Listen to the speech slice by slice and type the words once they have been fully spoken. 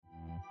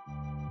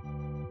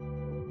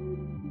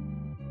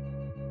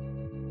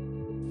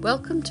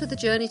Welcome to the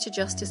Journey to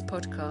Justice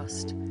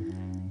podcast.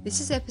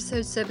 This is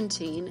episode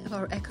 17 of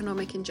our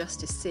Economic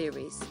Injustice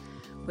series,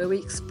 where we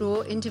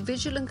explore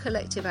individual and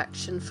collective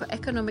action for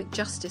economic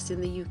justice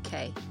in the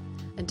UK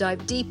and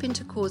dive deep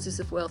into causes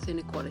of wealth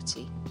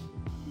inequality.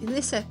 In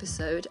this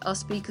episode, our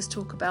speakers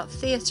talk about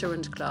theatre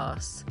and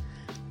class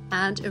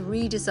and a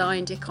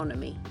redesigned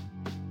economy.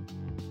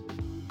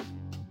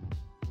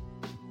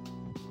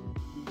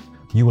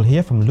 You will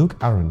hear from Luke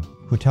Aaron,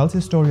 who tells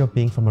his story of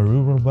being from a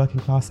rural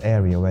working class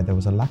area where there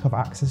was a lack of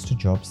access to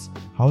jobs,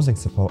 housing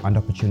support and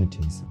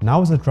opportunities.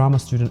 Now as a drama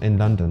student in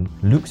London,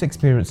 Luke's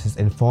experiences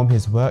inform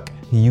his work.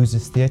 He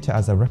uses theatre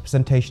as a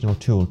representational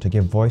tool to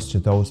give voice to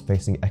those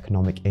facing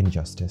economic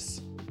injustice.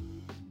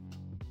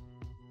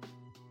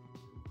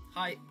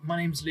 Hi, my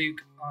name's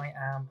Luke. I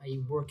am a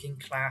working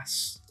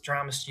class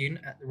drama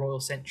student at the Royal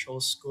Central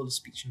School of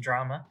Speech and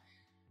Drama,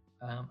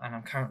 and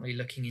I'm currently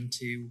looking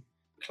into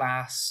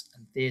class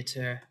and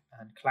theatre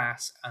and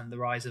class and the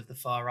rise of the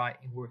far right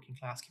in working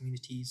class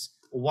communities,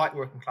 or white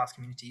working class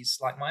communities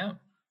like my own.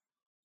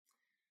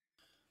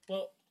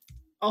 Well,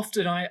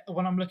 often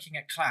when I'm looking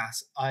at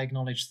class, I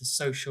acknowledge the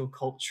social,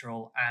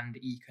 cultural and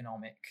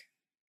economic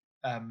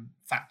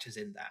factors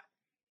in that.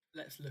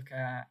 Let's look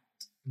at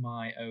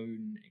my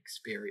own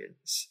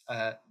experience.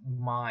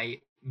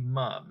 My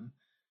mum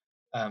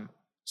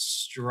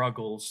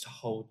struggles to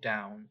hold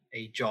down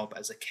a job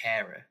as a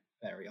carer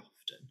very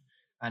often.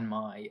 And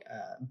my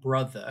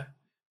brother,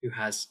 who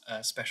has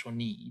special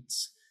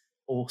needs,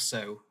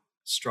 also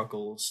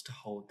struggles to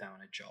hold down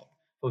a job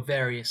for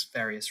various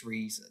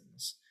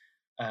reasons.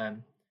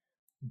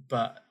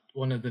 But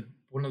one of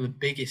the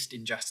biggest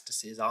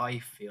injustices I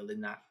feel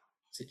in that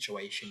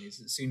situation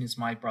is as soon as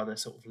my brother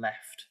sort of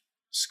left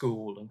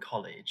school and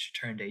college,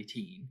 turned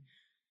 18,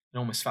 it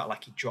almost felt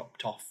like he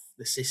dropped off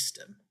the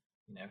system.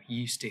 You know, he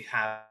used to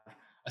have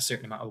a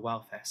certain amount of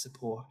welfare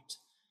support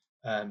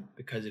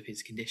because of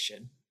his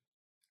condition.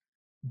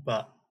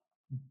 But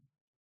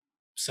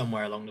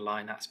somewhere along the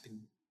line that's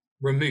been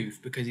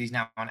removed because he's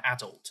now an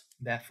adult.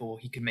 Therefore,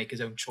 he can make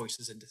his own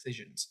choices and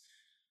decisions.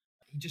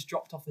 He just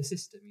dropped off the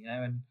system, you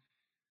know,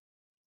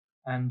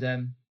 and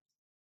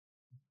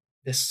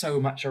there's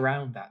so much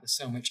around that. There's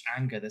so much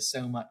anger. There's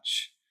so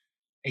much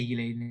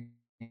alienation,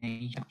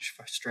 much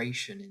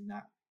frustration in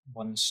that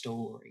one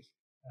story.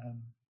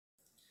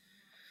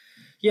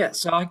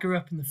 So I grew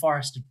up in the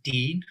Forest of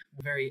Dean,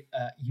 a very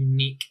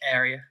unique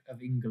area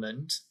of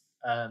England.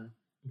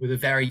 With a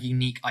very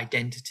unique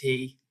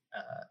identity.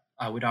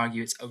 I would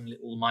argue its own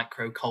little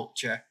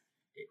microculture.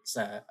 It's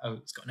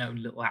got an own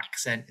little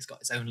accent. It's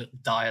got its own little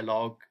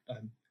dialect,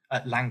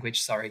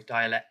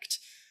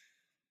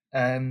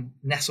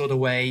 nestled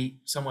away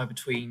somewhere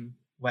between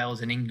Wales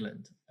and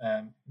England.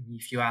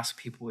 If you ask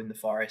people in the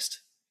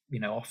forest, you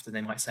know, often they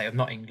might say, I'm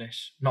not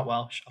English, I'm not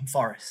Welsh, I'm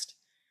Forest.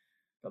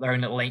 Got their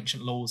own little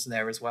ancient laws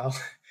there as well.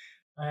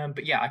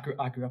 But yeah,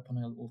 I grew up on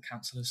a little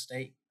council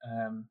estate.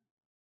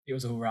 It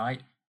was all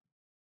right.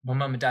 My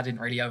mum and dad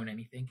didn't really own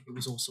anything. It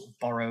was all sort of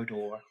borrowed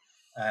or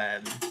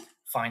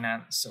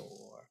finance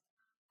or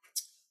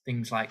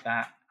things like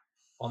that,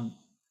 on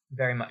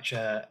very much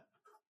a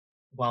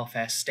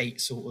welfare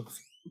state sort of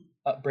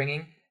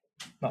upbringing.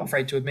 Not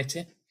afraid to admit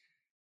it.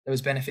 There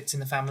was benefits in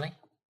the family.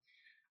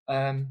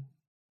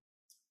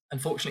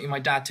 Unfortunately, my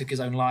dad took his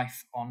own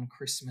life on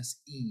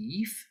Christmas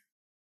Eve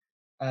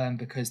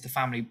because the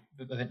family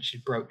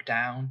eventually broke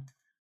down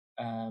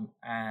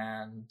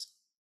and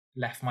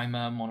left my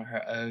mum on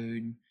her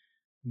own,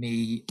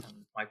 me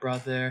and my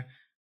brother,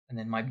 and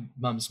then my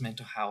mum's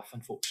mental health,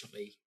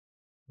 unfortunately,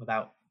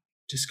 without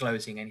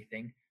disclosing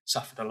anything,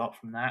 suffered a lot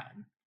from that,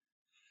 and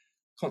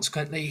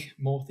consequently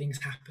more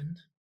things happened.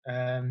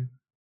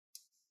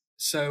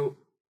 So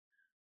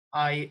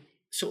I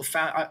sort of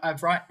found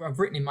I've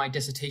written in my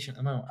dissertation at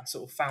the moment. I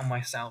sort of found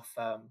myself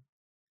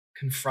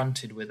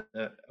confronted with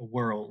a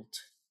world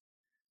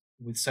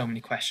with so many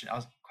questions. I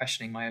was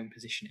questioning my own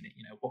position in it.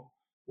 You know,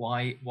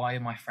 why are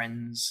my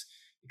friends'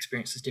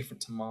 experiences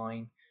different to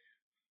mine?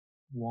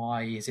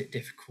 Why is it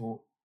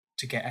difficult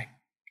to get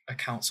a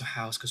council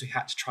house? Because we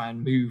had to try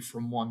and move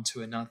from one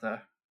to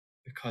another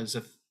because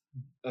of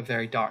a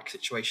very dark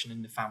situation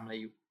in the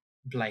family,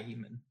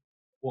 blame and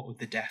what with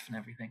the death and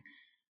everything.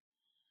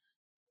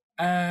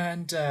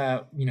 And,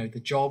 you know, the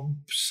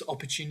jobs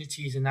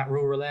opportunities in that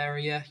rural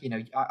area, you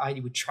know, I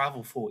would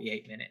travel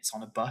 48 minutes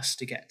on a bus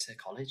to get to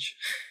college,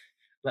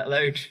 let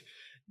alone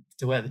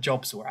to where the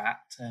jobs were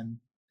at,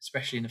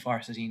 especially in the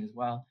Forest of Dean as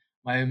well.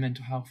 My own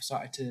mental health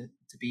started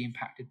to be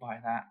impacted by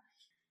that.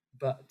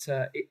 But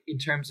in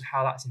terms of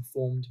how that's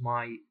informed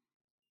my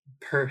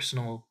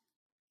personal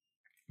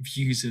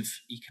views of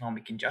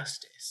economic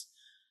injustice,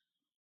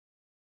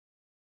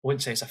 I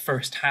wouldn't say it's a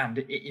first-hand,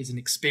 it is an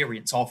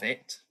experience of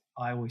it.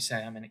 I always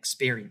say I'm an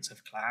experience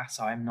of class.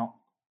 I'm not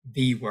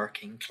the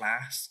working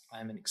class.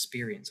 I'm an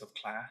experience of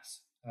class.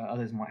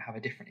 Others might have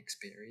a different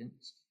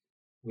experience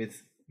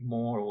with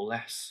more or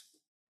less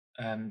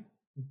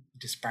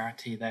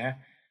disparity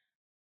there.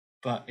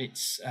 But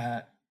it's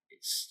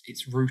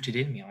it's rooted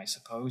in me, I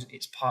suppose.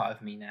 It's part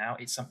of me now.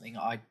 It's something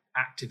I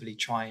actively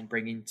try and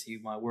bring into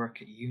my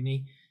work at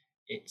uni.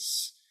 It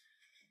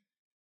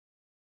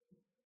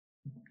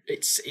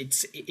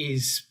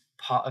is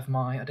part of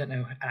my, I don't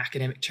know, an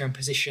academic term,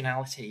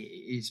 positionality.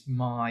 It is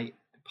my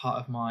part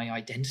of my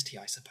identity,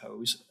 I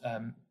suppose.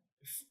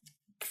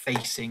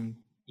 Facing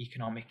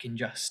economic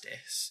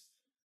injustice,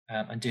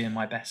 and doing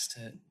my best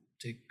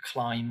to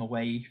climb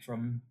away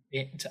from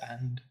it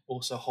and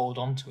also hold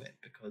on to it,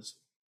 because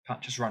you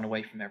can't just run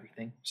away from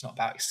everything. It's not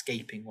about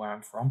escaping where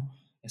I'm from,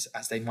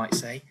 as they might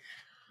say.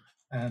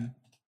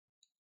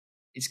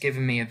 It's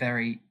given me a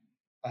very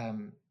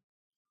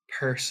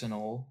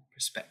personal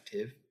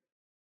perspective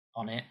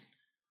on it.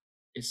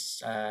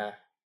 It's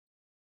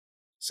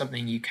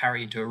something you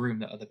carry into a room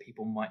that other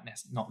people might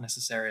not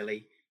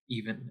necessarily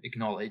even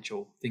acknowledge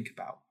or think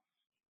about.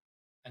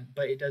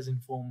 But it does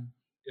inform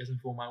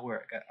my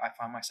work. I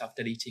find myself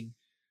deleting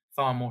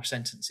far more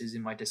sentences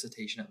in my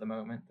dissertation at the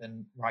moment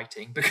than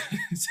writing, because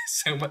there's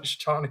so much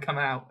trying to come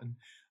out, and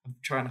I'm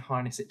trying to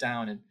harness it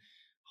down and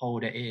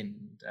hold it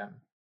in.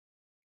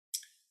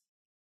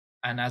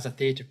 And as a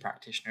theatre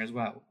practitioner as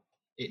well,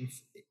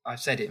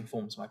 I've said it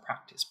informs my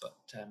practice, but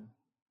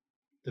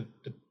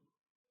the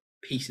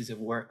pieces of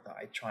work that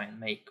I try and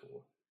make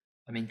or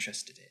I'm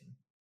interested in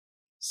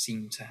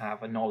seem to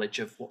have a knowledge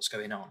of what's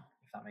going on,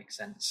 if that makes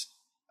sense,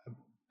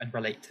 and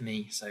relate to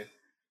me. So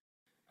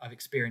I've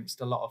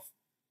experienced a lot of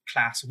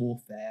class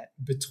warfare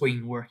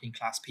between working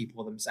class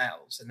people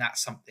themselves, and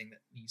that's something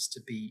that needs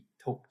to be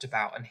talked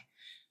about and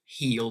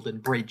healed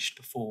and bridged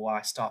before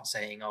I start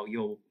saying, oh,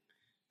 your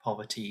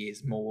poverty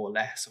is more or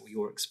less, or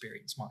your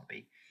experience might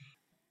be.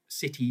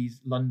 Cities,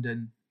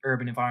 London,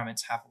 urban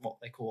environments have what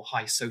they call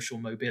high social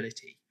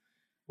mobility,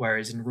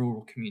 whereas in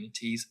rural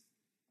communities,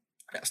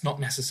 that's not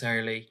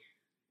necessarily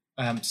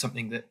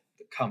something that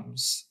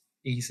comes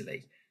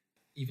easily.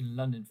 Even in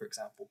London, for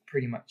example,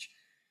 pretty much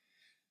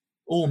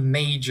all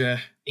major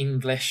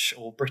English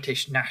or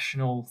British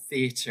national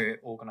theatre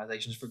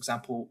organisations, for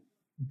example,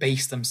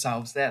 base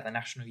themselves there, the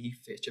National Youth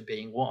Theatre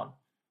being one.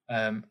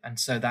 And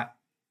so that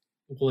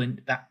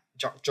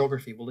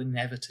geography will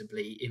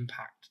inevitably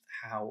impact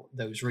how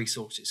those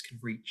resources can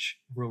reach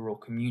rural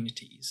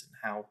communities, and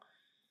how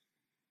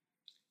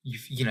you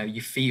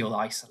feel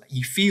isolated.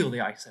 You feel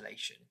the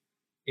isolation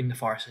in the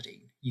Forest of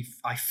Dean.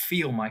 I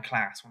feel my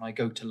class when I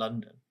go to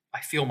London. I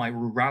feel my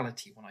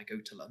rurality when I go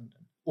to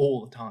London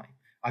all the time.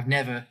 I've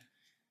never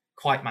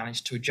quite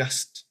managed to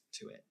adjust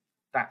to it.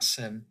 That's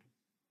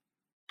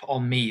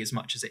on me as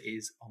much as it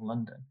is on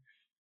London.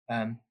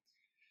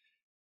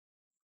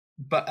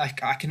 But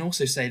I can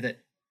also say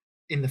that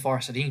in the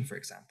Forest of Dean, for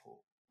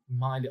example,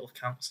 my little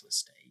council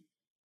estate,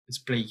 as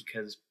bleak,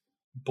 as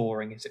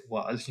boring as it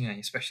was,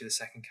 especially the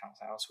second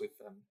council house with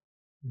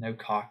no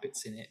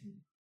carpets in it.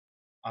 And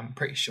I'm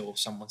pretty sure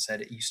someone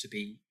said it used to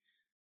be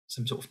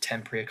some sort of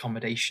temporary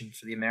accommodation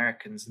for the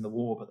Americans in the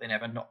war, but they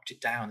never knocked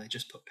it down. They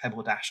just put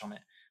pebble dash on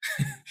it.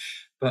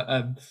 But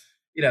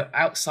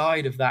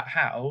outside of that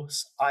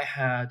house, I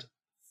had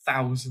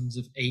thousands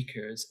of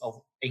acres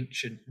of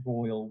ancient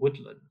royal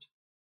woodland.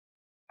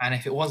 And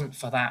if it wasn't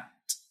for that,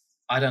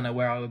 I don't know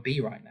where I would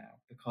be right now,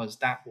 because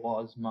that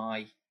was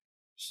my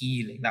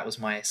healing. That was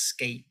my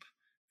escape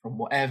from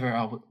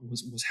whatever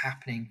was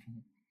happening,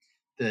 from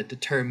the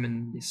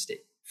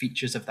deterministic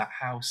features of that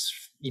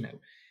house, the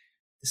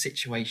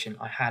situation.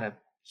 I had a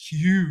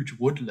huge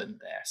woodland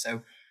there.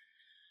 So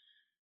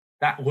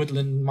that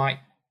woodland might,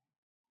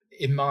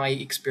 in my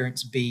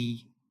experience,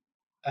 be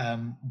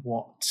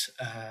what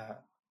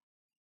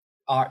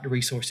art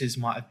resources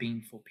might have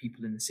been for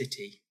people in the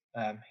city,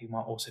 who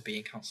might also be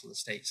in council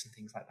estates and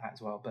things like that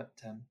as well. But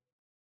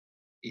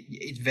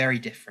it's very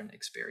different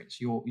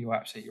experience. You're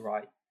absolutely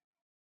right.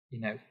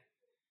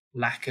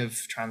 Lack of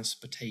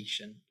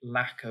transportation,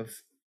 lack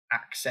of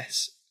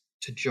access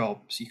to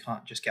jobs. You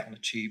can't just get on a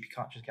tube. You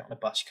can't just get on a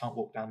bus. You can't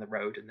walk down the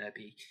road and there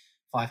be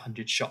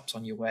 500 shops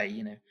on your way.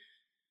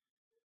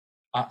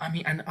 I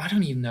mean, and I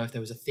don't even know if there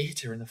was a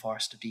theatre in the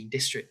Forest of Dean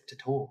district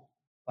at all,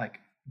 like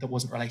that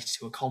wasn't related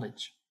to a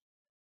college,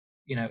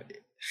 in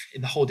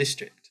the whole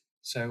district.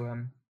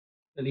 So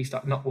at least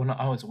not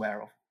I was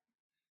aware of.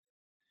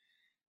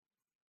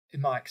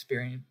 In my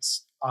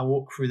experience, I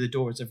walk through the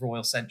doors of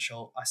Royal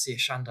Central, I see a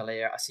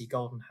chandelier, I see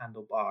golden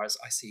handlebars,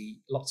 I see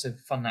lots of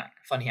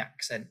funny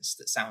accents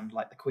that sound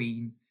like the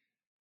Queen,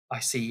 I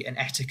see an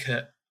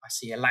etiquette, I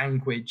see a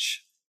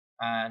language,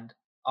 and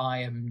I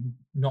am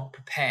not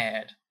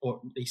prepared, or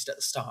at least at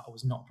the start, I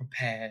was not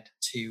prepared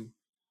to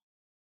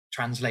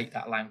translate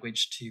that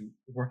language, to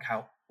work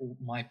out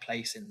my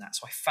place in that.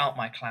 So I felt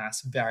my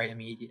class very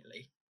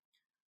immediately.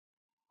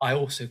 I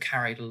also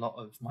carried a lot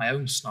of my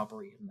own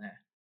snobbery in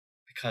there,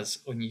 because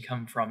when you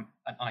come from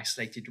an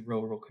isolated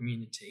rural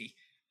community,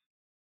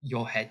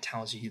 your head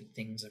tells you that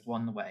things are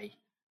one way.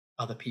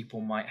 Other people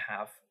might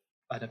have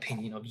an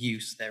opinion of you.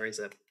 So there is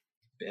a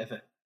bit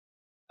of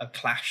a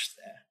clash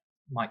there,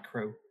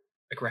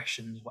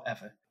 microaggressions,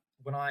 whatever.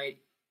 When I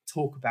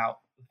talk about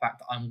the fact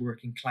that I'm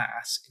working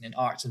class in an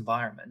arts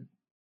environment,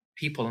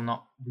 people are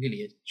not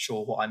really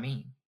sure what I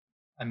mean.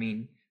 I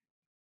mean,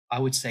 I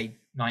would say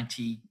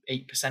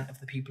 98% of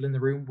the people in the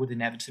room would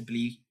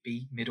inevitably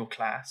be middle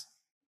class,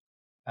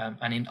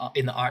 and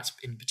in the arts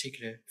in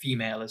particular,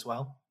 female as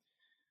well.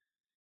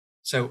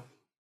 So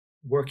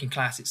working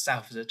class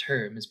itself as a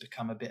term has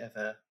become a bit of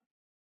a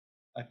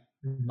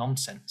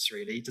nonsense,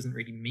 really. It doesn't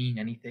really mean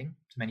anything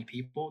to many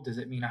people. Does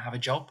it mean I have a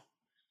job?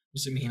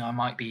 Does it mean I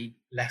might be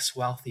less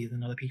wealthy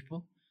than other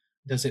people?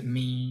 Does it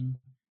mean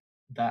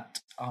that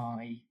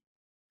I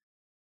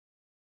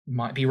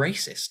might be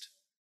racist?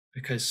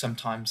 Because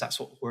sometimes that's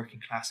what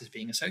working class is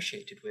being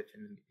associated with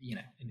in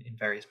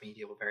various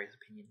media or various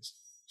opinions.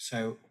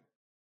 So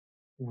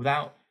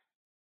without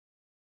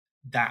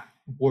that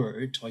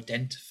word to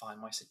identify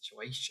my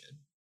situation,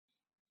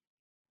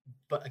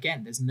 but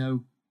again, there's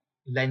no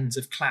lens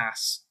of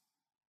class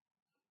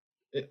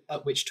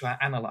at which to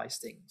analyze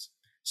things.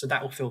 So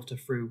that will filter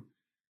through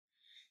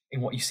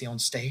in what you see on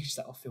stage,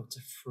 that will filter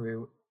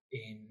through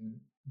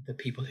in the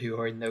people who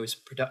are in those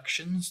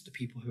productions, the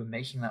people who are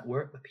making that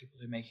work, the people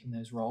who are making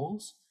those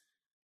roles.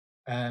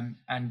 And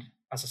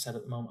as I said,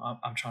 at the moment,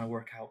 I'm trying to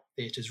work out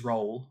theatre's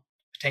role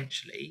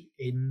potentially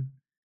in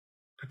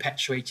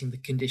perpetuating the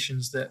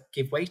conditions that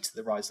give way to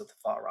the rise of the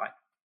far right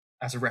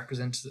as a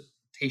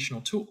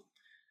representational tool.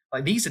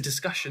 Like, these are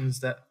discussions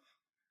that,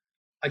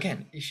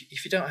 again,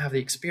 if you don't have the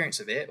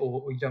experience of it,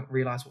 or you don't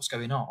realize what's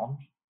going on,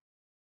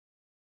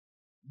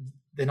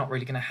 they're not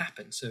really going to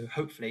happen. So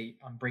hopefully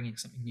I'm bringing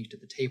something new to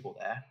the table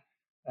there.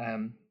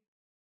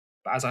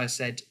 But as I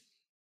said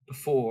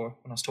before,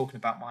 when I was talking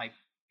about my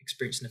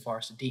experience in the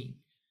Forest of Dean,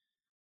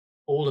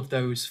 all of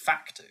those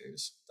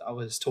factors that I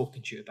was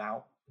talking to you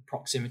about, the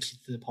proximity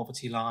to the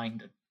poverty line,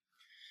 the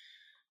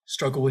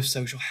struggle with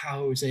social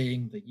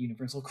housing, the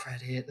universal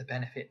credit, the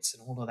benefits,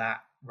 and all of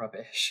that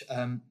rubbish,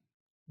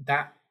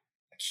 that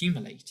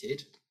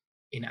accumulated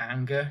in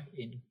anger,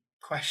 in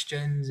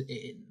questions,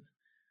 in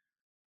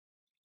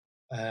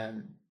a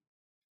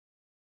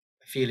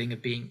feeling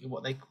of being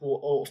what they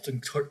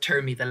often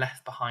term me the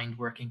left behind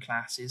working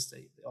classes.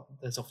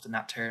 There's often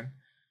that term,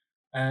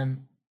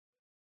 and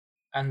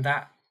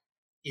that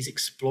is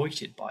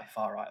exploited by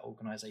far right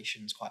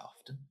organisations quite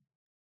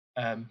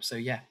often. So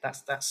yeah,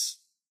 that's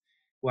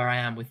where I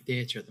am with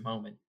theatre at the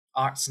moment.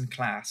 Arts and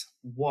class,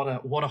 what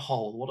a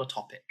hole, what a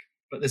topic.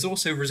 But there's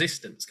also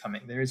resistance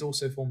coming. There is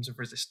also forms of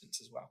resistance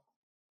as well,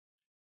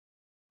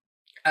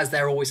 as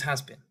there always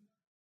has been.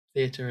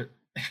 Theatre,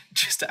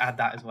 just to add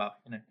that as well,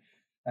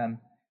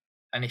 and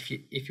if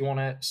you want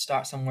to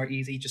start somewhere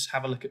easy, just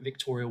have a look at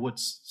Victoria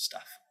Wood's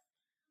stuff.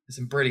 There's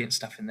some brilliant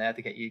stuff in there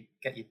to get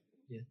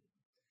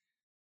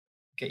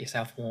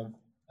yourself warm.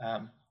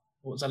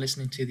 What was I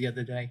listening to the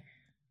other day?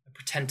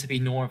 Pretend to be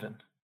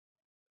Northern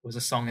was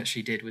a song that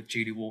she did with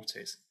Julie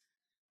Walters,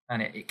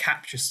 and it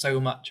captures so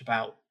much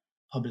about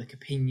public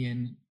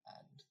opinion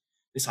and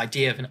this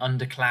idea of an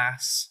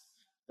underclass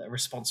that are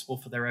responsible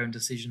for their own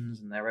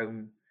decisions and their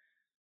own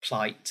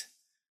plight,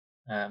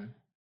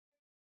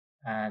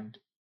 and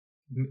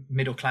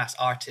middle class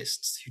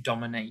artists who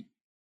dominate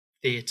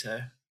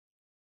theatre,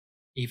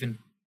 even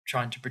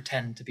trying to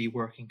pretend to be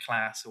working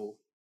class or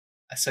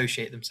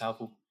associate themselves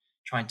with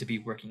trying to be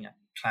working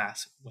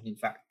class, when in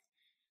fact,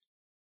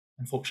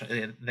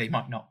 unfortunately, they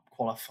might not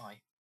qualify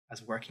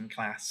as working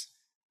class,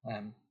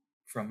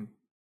 from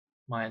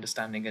my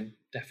understanding and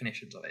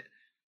definitions of it.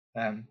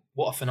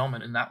 What a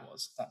phenomenon that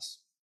was.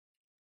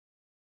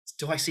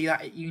 Do I see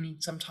that at uni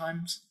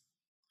sometimes?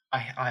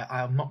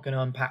 I'm not going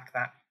to unpack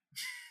that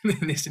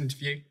in this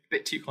interview. A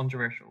bit too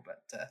controversial,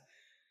 but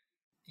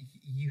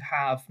you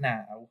have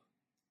now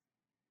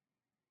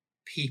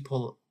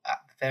people at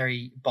the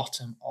very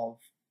bottom of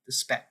the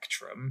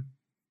spectrum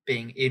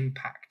being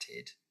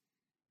impacted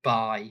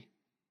by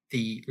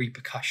the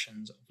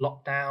repercussions of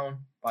lockdown,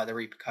 by the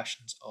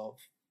repercussions of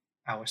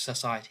our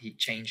society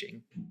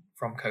changing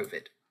from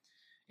COVID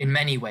in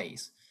many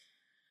ways.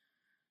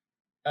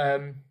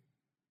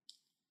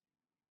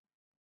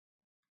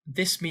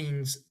 This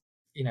means,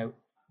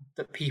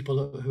 that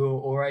people who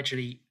are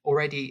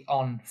already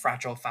on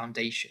fragile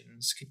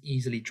foundations can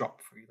easily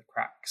drop through the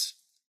cracks.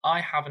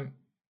 I haven't,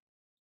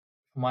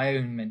 for my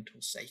own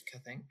mental sake, I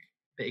think,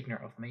 a bit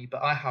ignorant of me,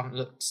 but I haven't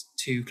looked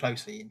too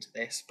closely into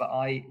this, but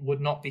I would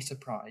not be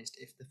surprised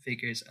if the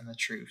figures and the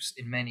truths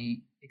in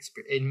many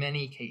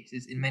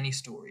cases, in many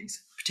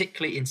stories,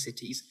 particularly in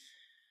cities,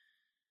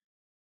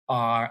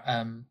 are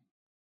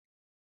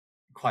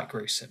quite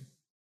gruesome.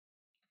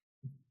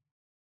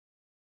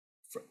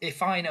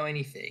 If I know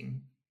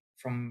anything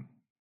from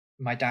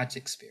my dad's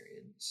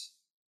experience,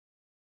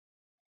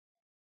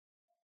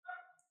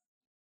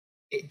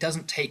 it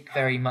doesn't take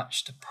very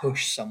much to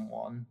push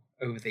someone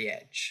over the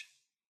edge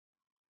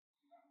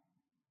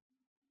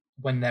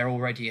when they're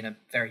already in a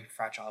very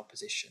fragile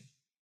position.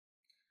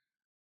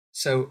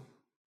 So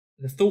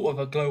the thought of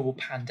a global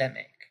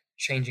pandemic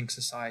changing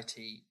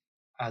society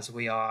as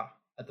we are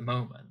at the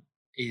moment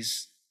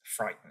is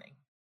frightening,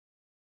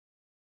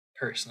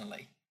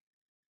 personally.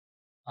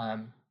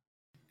 And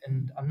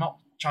I'm not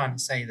trying to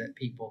say that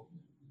people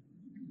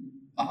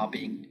are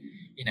being,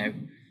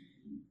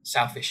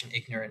 selfish and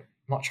ignorant.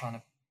 I'm not trying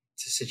to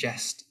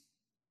suggest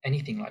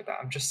anything like that.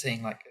 I'm just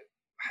saying, like,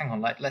 hang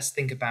on, like, let's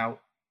think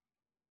about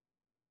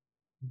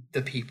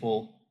the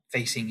people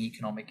facing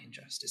economic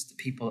injustice, the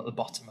people at the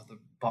bottom of the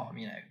bottom.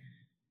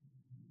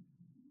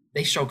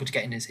 They struggle to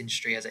get in this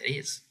industry as it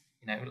is,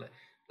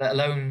 let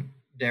alone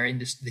they're in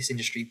this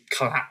industry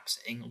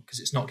collapsing because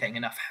it's not getting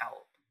enough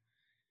help.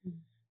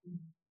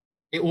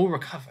 It will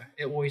recover.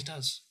 It always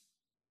does.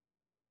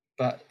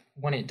 But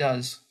when it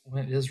does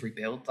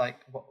rebuild, like,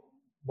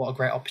 what a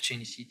great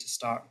opportunity to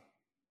start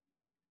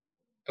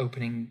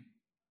opening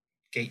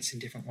gates in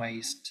different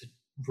ways to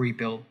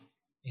rebuild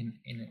in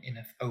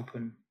an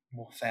open,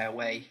 more fair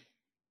way,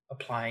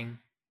 applying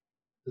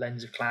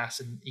lens of class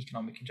and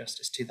economic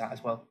injustice to that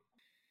as well.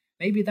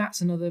 Maybe that's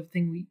another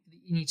thing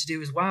you need to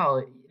do as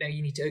well.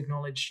 You need to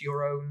acknowledge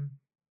your own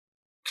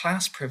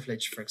class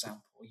privilege, for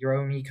example, your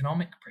own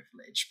economic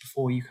privilege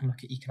before you can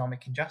look at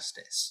economic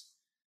injustice.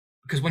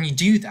 Because when you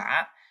do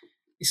that,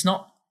 it's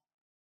not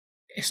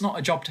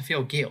a job to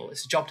feel guilt.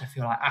 It's a job to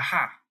feel like,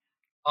 aha,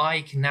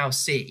 I can now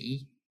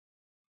see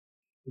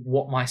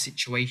what my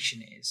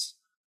situation is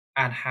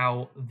and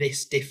how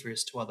this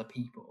differs to other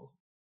people.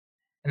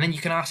 And then you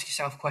can ask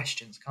yourself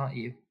questions, can't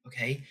you?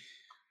 Okay,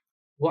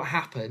 what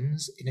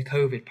happens in a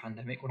COVID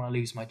pandemic when I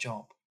lose my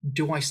job?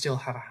 Do I still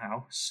have a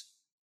house?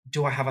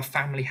 Do I have a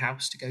family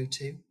house to go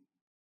to?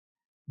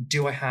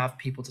 Do I have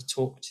people to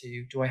talk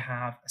to? Do I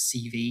have a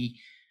CV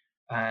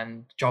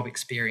and job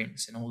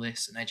experience and all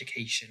this and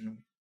education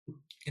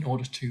in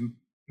order to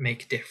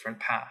make a different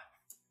path?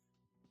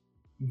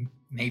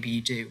 Maybe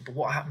you do, but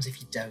what happens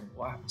if you don't?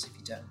 What happens if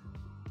you don't?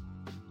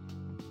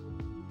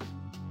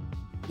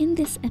 In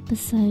this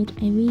episode,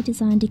 A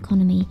Redesigned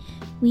Economy,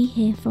 we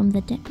hear from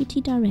the Deputy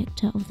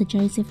Director of the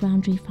Joseph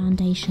Rowntree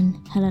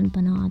Foundation, Helen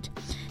Bernard,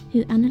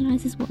 who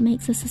analyses what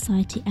makes a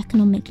society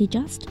economically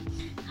just,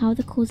 how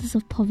the causes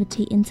of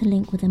poverty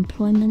interlink with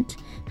employment,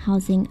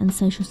 housing and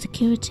social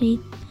security,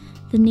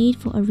 the need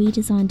for a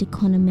redesigned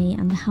economy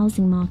and the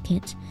housing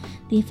market,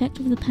 the effect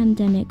of the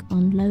pandemic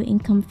on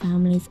low-income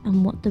families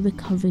and what the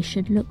recovery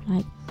should look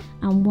like,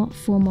 and what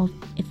form of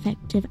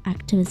effective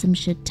activism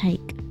should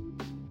take.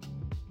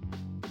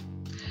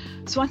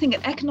 So I think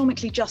an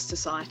economically just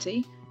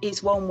society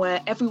is one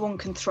where everyone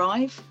can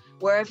thrive,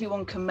 where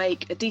everyone can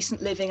make a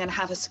decent living and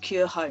have a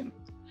secure home.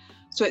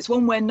 So it's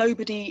one where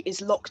nobody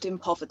is locked in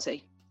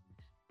poverty.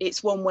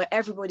 It's one where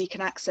everybody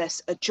can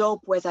access a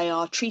job where they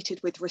are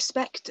treated with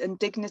respect and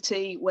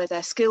dignity, where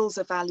their skills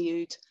are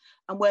valued,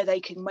 and where they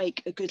can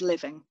make a good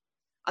living.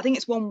 I think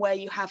it's one where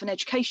you have an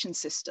education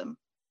system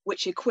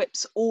which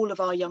equips all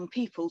of our young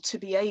people to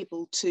be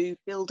able to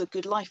build a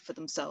good life for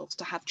themselves,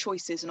 to have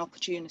choices and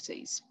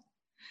opportunities.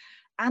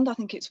 And I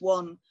think it's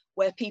one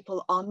where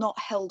people are not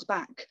held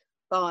back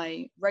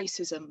by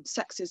racism,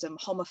 sexism,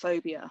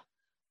 homophobia,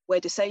 where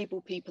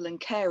disabled people and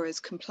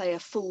carers can play a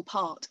full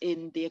part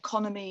in the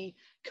economy,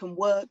 can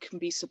work, can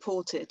be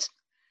supported,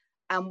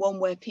 and one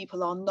where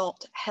people are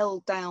not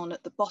held down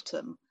at the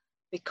bottom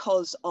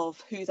because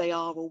of who they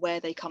are or where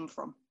they come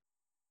from.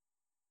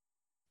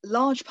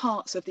 Large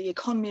parts of the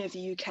economy of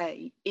the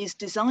UK is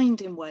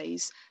designed in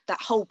ways that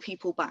hold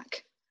people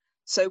back.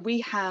 So we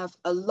have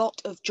a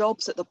lot of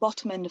jobs at the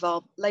bottom end of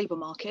our labour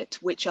market,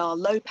 which are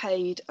low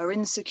paid, are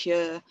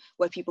insecure,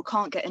 where people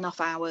can't get enough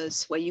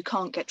hours, where you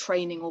can't get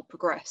training or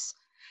progress.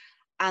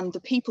 And the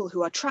people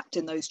who are trapped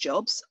in those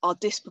jobs are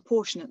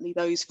disproportionately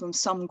those from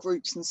some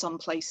groups and some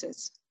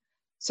places.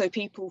 So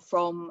people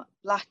from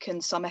Black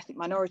and some ethnic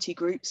minority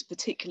groups,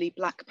 particularly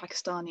Black,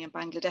 Pakistani and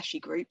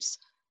Bangladeshi groups,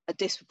 are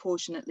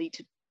disproportionately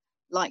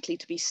likely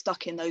to be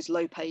stuck in those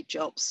low paid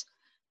jobs.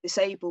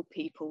 Disabled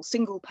people,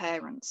 single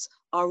parents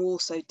are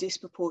also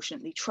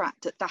disproportionately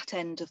trapped at that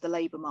end of the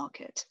labour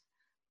market.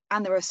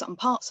 And there are some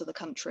parts of the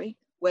country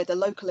where the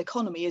local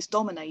economy is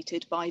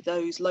dominated by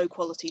those low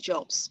quality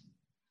jobs.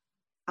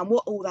 And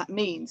what all that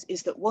means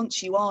is that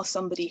once you are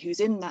somebody who's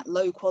in that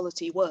low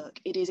quality work,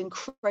 it is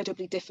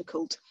incredibly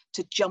difficult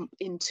to jump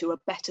into a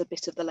better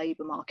bit of the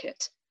labour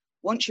market.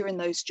 Once you're in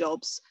those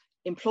jobs,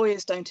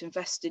 employers don't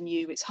invest in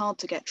you, it's hard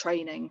to get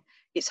training,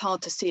 it's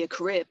hard to see a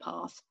career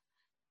path.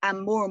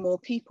 And more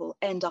people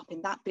end up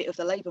in that bit of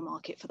the labour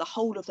market for the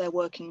whole of their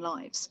working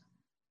lives.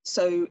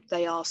 So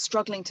they are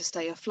struggling to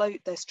stay afloat,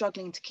 they're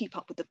struggling to keep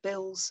up with the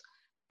bills,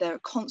 they're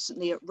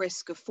constantly at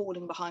risk of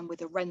falling behind with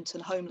the rent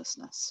and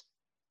homelessness.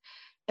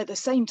 At the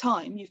same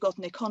time, you've got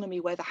an economy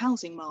where the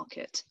housing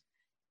market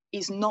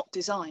is not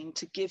designed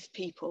to give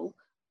people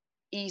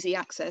easy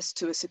access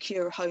to a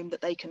secure home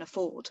that they can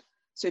afford.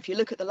 So if you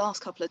look at the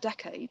last couple of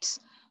decades,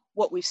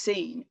 what we've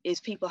seen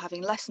is people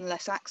having less and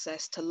less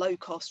access to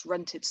low-cost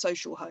rented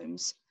social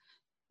homes.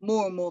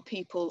 More and more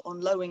people on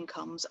low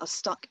incomes are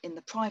stuck in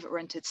the private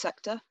rented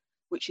sector,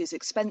 which is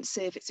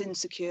expensive, it's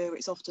insecure,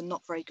 it's often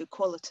not very good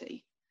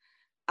quality.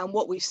 And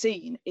what we've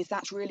seen is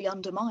that's really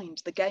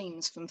undermined the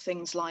gains from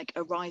things like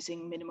a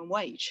rising minimum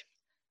wage.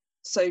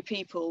 So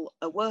people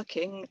are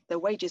working, their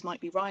wages might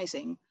be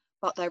rising,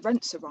 but their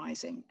rents are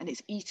rising and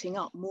it's eating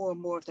up more and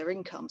more of their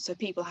income. So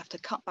people have to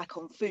cut back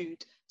on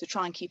food to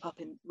try and keep up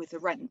with the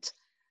rent.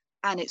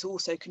 And it's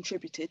also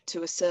contributed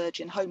to a surge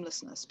in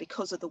homelessness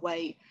because of the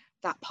way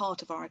that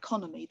part of our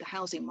economy, the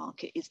housing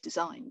market, is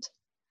designed.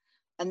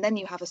 And then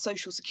you have a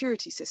social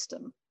security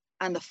system,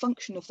 and the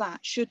function of that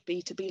should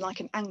be to be like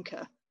an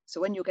anchor. So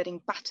when you're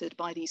getting battered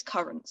by these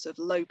currents of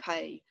low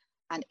pay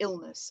and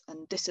illness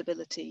and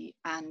disability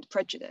and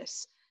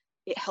prejudice,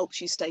 it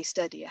helps you stay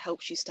steady, it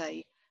helps you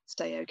stay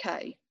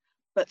okay.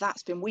 But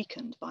that's been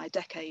weakened by a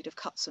decade of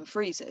cuts and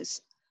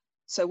freezes.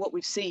 So what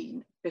we've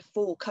seen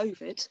before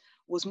COVID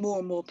was more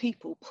and more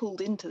people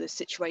pulled into this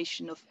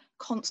situation of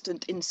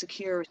constant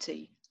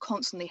insecurity,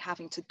 constantly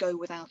having to go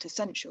without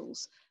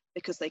essentials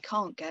because they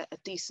can't get a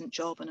decent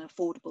job and an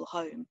affordable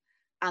home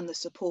and the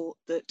support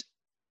that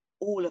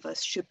all of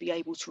us should be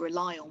able to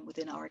rely on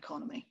within our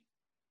economy.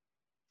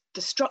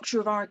 The structure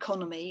of our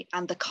economy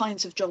and the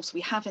kinds of jobs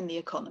we have in the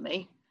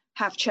economy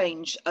have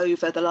changed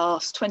over the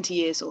last 20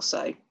 years or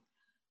so.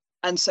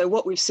 And so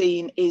what we've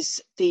seen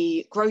is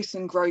the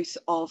growth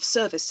of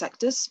service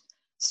sectors.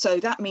 So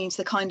that means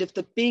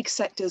the big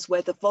sectors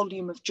where the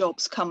volume of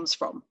jobs comes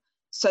from.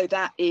 So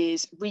that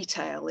is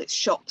retail, it's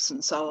shops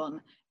and so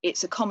on.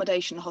 It's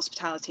accommodation and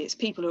hospitality. It's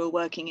people who are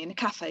working in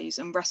cafes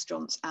and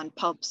restaurants and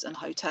pubs and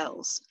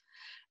hotels.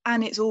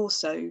 And it's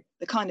also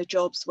the kind of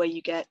jobs where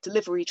you get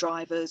delivery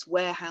drivers,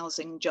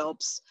 warehousing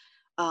jobs,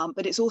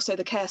 but it's also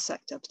the care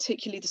sector,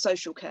 particularly the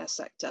social care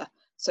sector.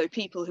 So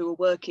people who are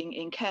working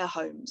in care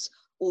homes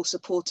or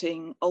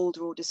supporting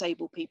older or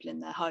disabled people in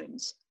their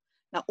homes.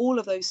 Now, all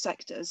of those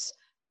sectors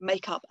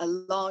make up a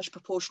large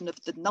proportion of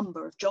the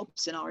number of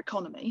jobs in our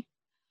economy,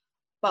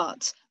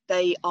 but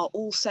they are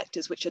all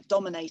sectors which are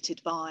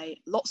dominated by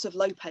lots of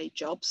low-paid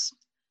jobs.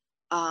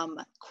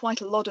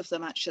 Quite a lot of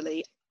them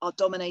actually are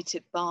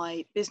dominated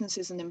by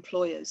businesses and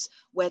employers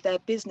where their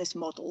business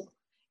model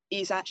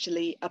is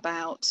actually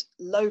about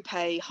low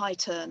pay, high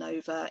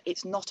turnover.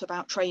 It's not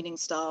about training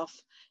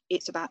staff.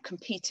 It's about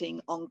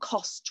competing on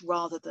cost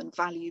rather than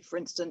value, for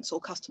instance, or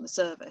customer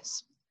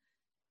service.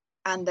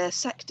 And they're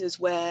sectors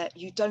where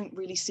you don't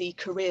really see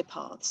career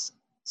paths.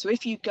 So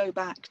if you go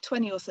back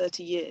 20 or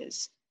 30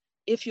 years,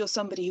 if you're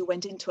somebody who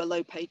went into a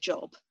low paid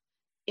job,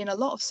 in a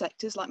lot of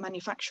sectors like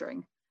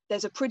manufacturing,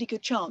 there's a pretty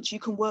good chance you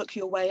can work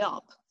your way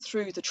up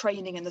through the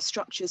training and the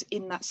structures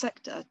in that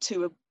sector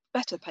to a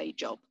better paid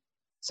job.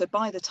 So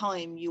by the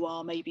time you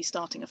are maybe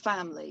starting a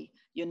family,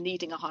 you're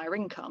needing a higher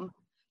income,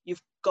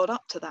 you've got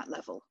up to that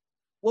level.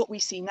 What we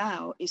see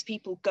now is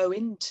people go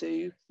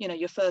into,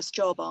 your first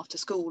job after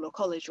school or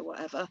college or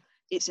whatever,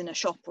 it's in a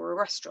shop or a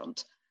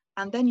restaurant,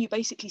 and then you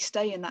basically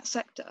stay in that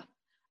sector.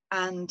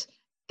 And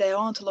there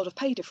aren't a lot of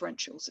pay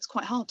differentials. It's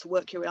quite hard to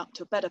work your way up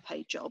to a better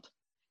paid job.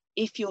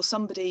 If you're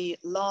somebody,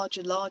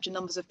 larger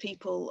numbers of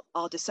people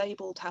are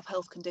disabled, have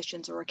health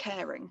conditions or are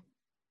caring,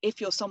 if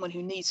you're someone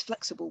who needs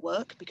flexible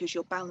work because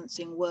you're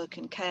balancing work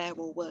and care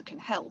or work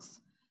and health,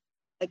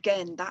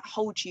 again, that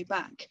holds you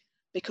back,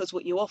 because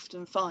what you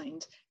often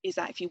find is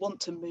that if you want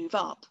to move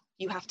up,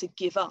 you have to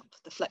give up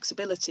the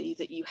flexibility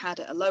that you had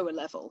at a lower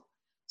level.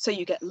 So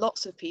you get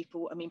lots of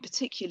people,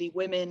 particularly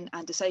women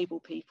and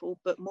disabled people,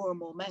 but more and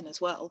more men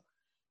as well,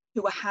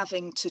 who are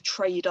having to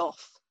trade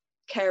off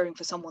caring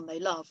for someone they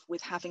love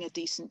with having a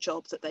decent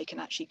job that they can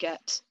actually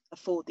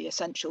afford the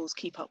essentials,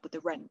 keep up with the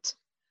rent.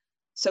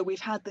 So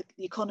we've had the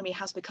economy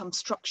has become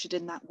structured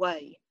in that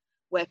way,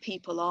 where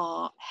people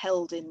are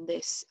held in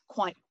this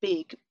quite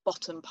big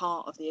bottom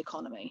part of the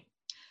economy.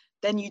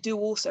 Then you do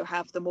also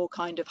have the more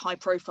kind of high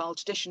profile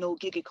traditional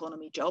gig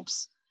economy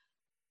jobs,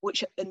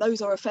 and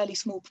those are a fairly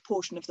small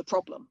proportion of the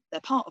problem.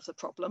 They're part of the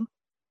problem,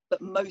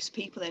 but most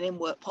people in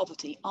in-work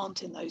poverty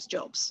aren't in those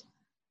jobs.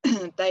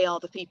 They are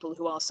the people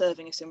who are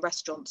serving us in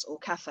restaurants or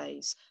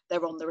cafes.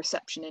 They're on the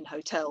reception in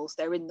hotels.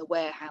 They're in the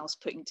warehouse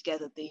putting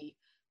together the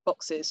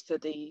boxes for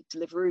the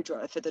delivery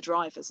driver, for the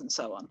drivers and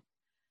so on.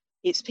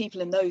 It's people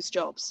in those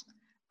jobs.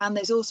 And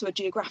there's also a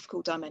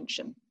geographical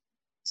dimension.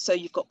 So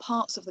you've got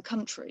parts of the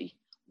country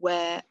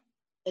where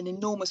an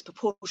enormous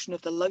proportion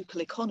of the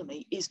local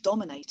economy is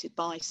dominated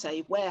by,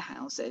 say,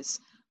 warehouses,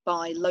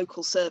 by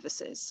local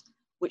services,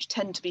 which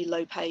tend to be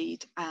low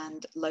paid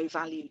and low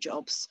value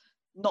jobs.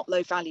 Not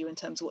low value in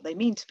terms of what they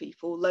mean to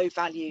people, low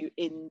value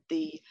in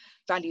the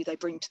value they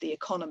bring to the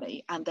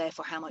economy and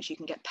therefore how much you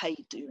can get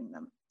paid doing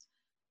them.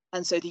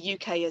 And so the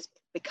UK has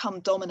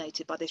become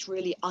dominated by this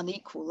really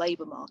unequal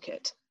labour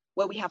market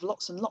where we have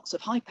lots and lots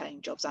of high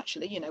paying jobs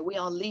actually. We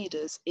are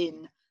leaders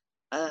in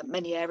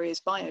many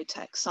areas,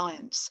 biotech,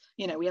 science,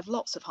 we have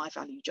lots of high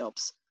value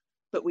jobs,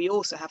 but we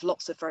also have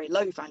lots of very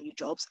low value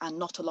jobs and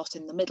not a lot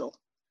in the middle.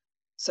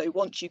 So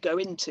once you go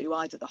into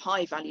either the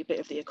high value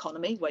bit of the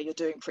economy where you're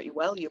doing pretty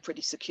well, you're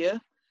pretty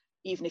secure,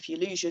 even if you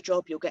lose your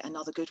job, you'll get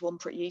another good one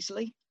pretty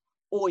easily,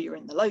 or you're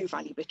in the low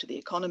value bit of the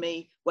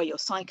economy where you're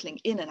cycling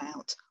in and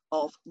out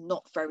of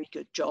not very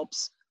good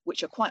jobs,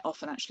 which are quite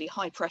often actually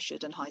high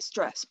pressured and high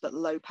stress, but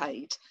low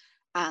paid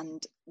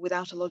and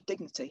without a lot of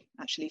dignity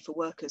actually for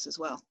workers as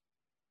well.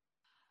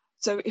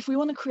 So if we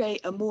want to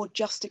create a more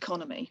just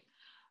economy,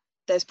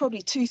 there's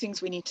probably two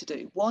things we need to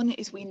do. One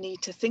is we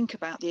need to think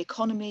about the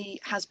economy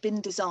has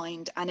been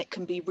designed and it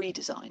can be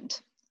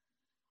redesigned.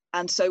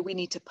 And so we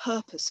need to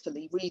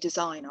purposefully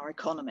redesign our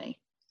economy.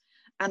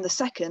 And the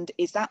second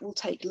is that will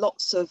take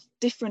lots of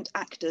different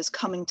actors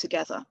coming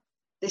together.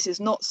 This is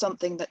not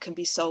something that can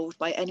be solved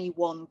by any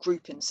one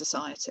group in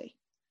society.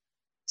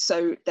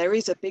 So there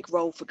is a big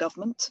role for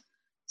government.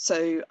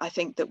 So I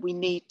think that we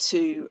need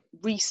to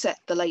reset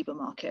the labour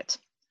market.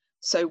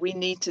 So we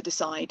need to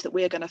decide that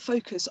we're going to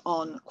focus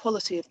on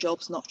quality of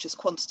jobs, not just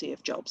quantity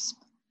of jobs.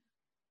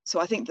 So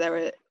I think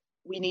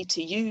we need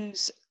to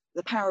use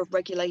the power of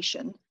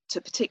regulation to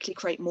particularly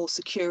create more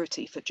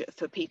security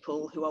for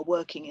people who are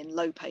working in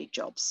low-paid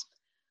jobs.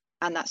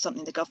 And that's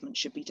something the government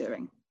should be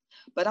doing.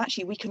 But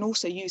actually, we can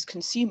also use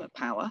consumer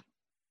power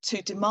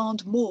to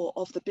demand more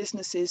of the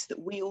businesses that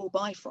we all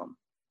buy from.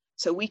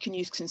 So we can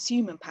use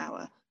consumer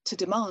power to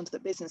demand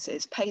that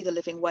businesses pay the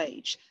living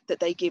wage, that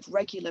they give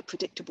regular,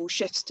 predictable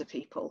shifts to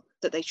people,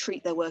 that they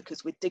treat their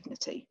workers with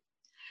dignity.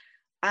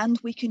 And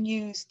we can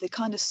use the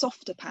kind of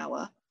softer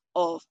power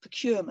of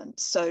procurement.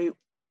 So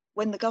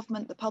when the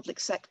government, the public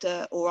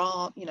sector, or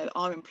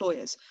our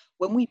employers,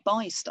 when we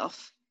buy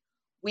stuff,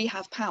 we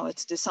have power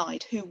to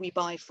decide who we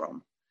buy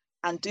from.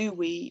 And do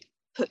we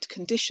put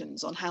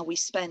conditions on how we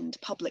spend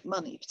public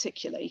money,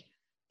 particularly,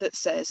 that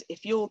says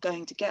if you're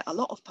going to get a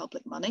lot of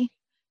public money,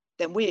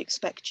 then we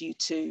expect you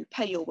to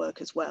pay your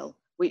workers well.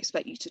 We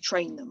expect you to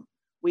train them.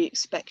 We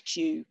expect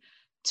you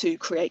to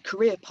create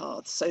career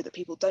paths so that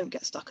people don't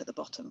get stuck at the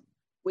bottom.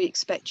 We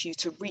expect you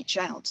to reach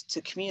out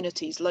to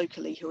communities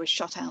locally who are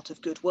shut out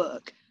of good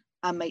work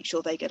and make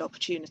sure they get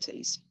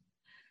opportunities.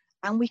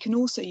 And we can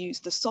also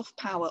use the soft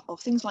power of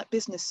things like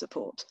business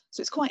support.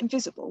 So it's quite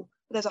invisible,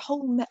 but there's a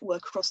whole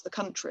network across the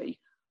country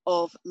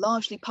of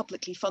largely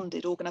publicly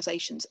funded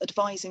organisations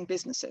advising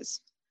businesses.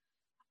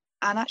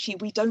 And actually,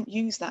 we don't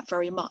use that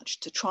very much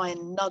to try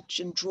and nudge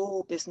and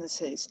draw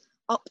businesses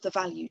up the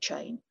value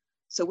chain.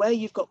 So where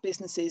you've got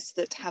businesses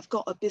that have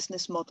got a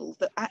business model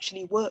that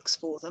actually works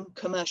for them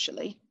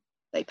commercially,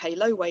 they pay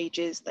low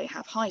wages, they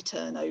have high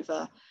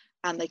turnover,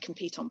 and they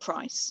compete on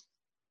price.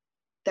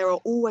 There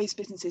are always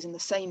businesses in the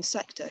same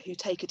sector who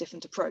take a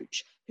different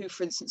approach, who,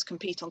 for instance,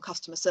 compete on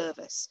customer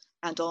service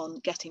and on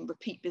getting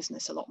repeat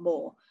business a lot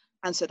more.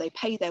 And so they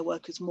pay their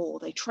workers more,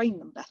 they train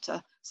them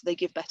better, so they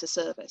give better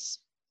service.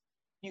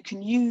 You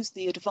can use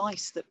the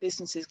advice that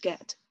businesses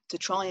get to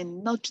try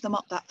and nudge them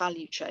up that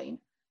value chain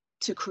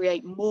to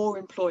create more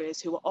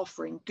employers who are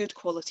offering good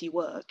quality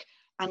work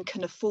and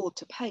can afford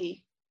to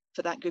pay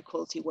for that good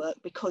quality work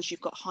because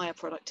you've got higher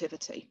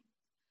productivity.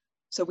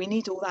 So we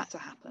need all that to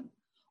happen.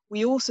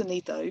 We also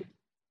need, though,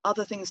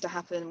 other things to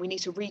happen. We need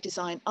to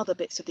redesign other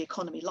bits of the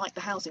economy, like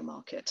the housing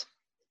market.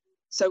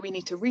 So we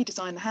need to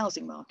redesign the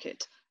housing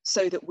market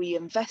so that we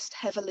invest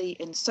heavily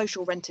in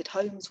social rented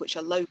homes, which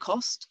are low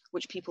cost,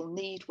 which people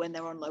need when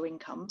they're on low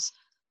incomes,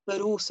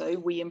 but also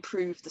we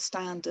improve the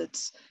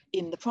standards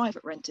in the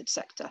private rented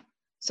sector.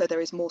 So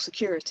there is more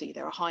security,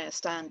 there are higher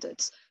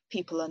standards.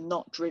 People are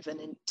not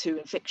driven into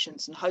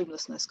evictions and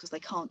homelessness because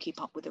they can't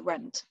keep up with the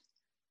rent.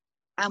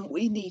 And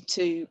we need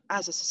to,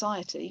 as a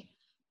society,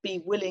 be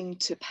willing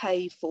to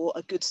pay for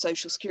a good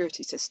social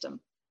security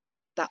system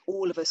that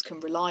all of us can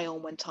rely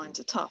on when times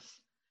are tough,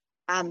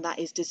 and that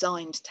is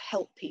designed to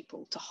help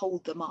people, to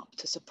hold them up,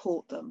 to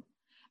support them,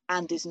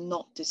 and is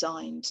not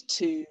designed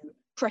to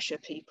pressure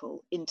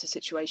people into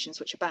situations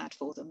which are bad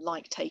for them,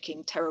 like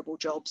taking terrible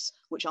jobs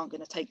which aren't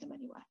going to take them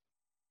anywhere.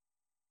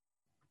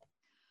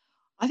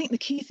 I think the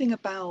key thing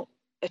about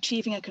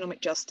achieving economic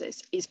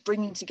justice is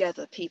bringing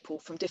together people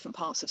from different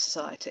parts of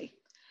society.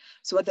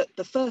 So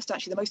the first,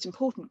 actually the most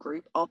important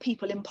group, are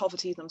people in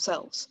poverty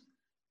themselves.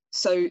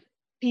 So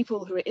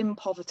people who are in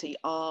poverty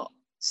are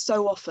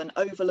so often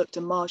overlooked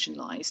and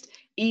marginalised,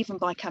 even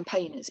by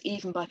campaigners,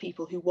 even by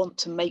people who want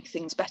to make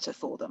things better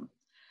for them.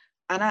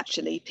 And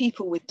actually,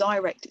 people with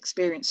direct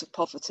experience of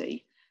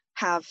poverty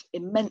have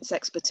immense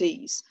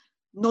expertise,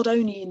 not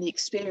only in the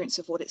experience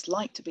of what it's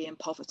like to be in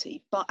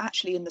poverty, but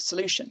actually in the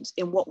solutions,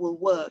 in what will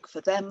work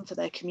for them, for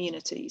their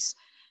communities,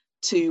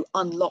 to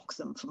unlock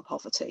them from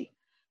poverty.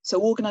 So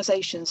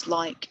organisations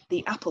like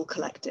the Apple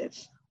Collective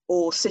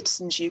or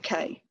Citizens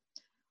UK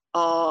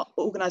are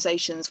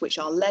organisations which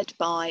are led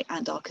by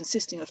and are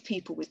consisting of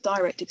people with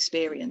direct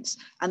experience,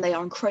 and they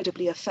are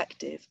incredibly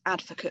effective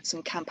advocates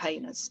and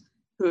campaigners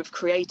who have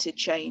created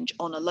change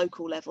on a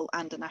local level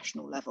and a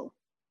national level.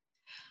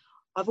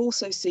 I've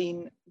also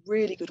seen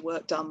really good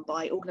work done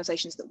by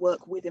organisations that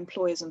work with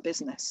employers and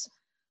business.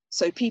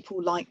 So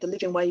people like the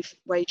Living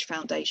Wage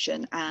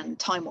Foundation and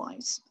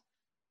Timewise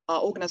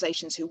are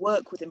organisations who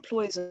work with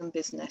employers and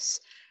business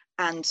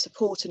and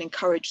support and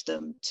encourage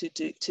them to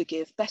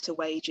give better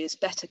wages,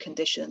 better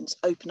conditions,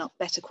 open up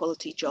better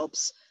quality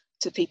jobs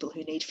to people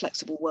who need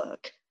flexible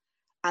work.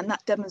 And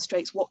that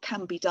demonstrates what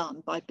can be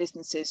done by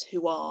businesses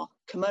who are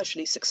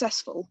commercially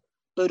successful,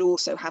 but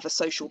also have a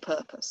social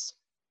purpose.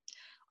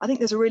 I think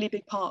there's a really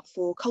big part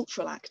for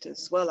cultural actors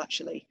as well,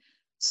 actually.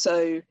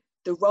 So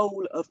the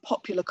role of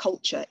popular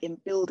culture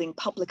in building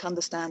public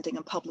understanding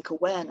and public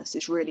awareness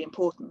is really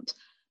important.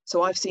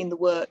 So I've seen the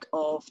work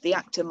of the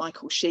actor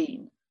Michael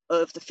Sheen,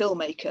 of the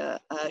filmmaker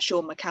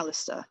Sean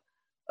McAllister,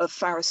 of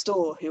Farah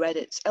Storr, who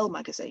edits Elle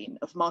magazine,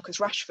 of Marcus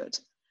Rashford.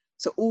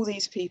 So all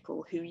these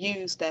people who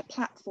use their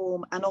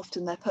platform and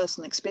often their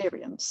personal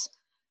experience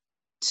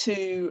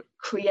to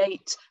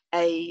create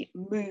a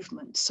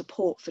movement,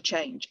 support for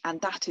change.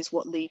 And that is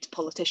what leads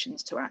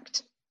politicians to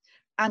act.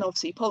 And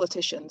obviously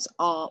politicians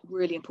are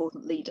really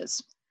important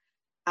leaders.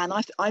 And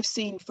I've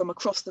seen from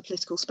across the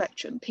political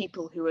spectrum,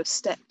 people who have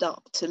stepped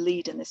up to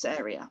lead in this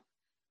area.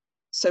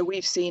 So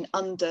we've seen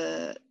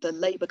under the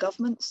Labour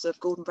governments of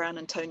Gordon Brown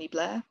and Tony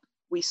Blair,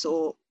 we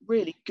saw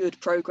really good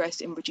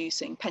progress in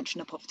reducing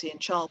pensioner poverty and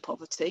child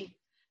poverty.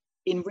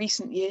 In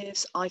recent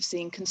years, I've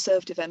seen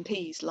Conservative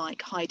MPs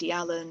like Heidi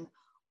Allen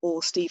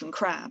or Stephen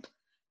Crabb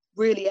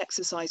really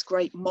exercise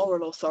great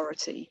moral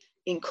authority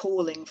in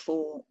calling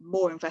for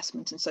more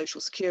investment in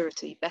social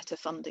security, better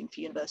funding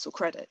for universal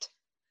credit,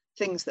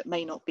 things that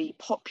may not be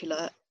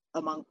popular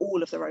among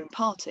all of their own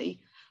party,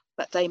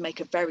 but they make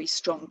a very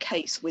strong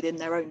case within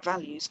their own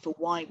values for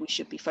why we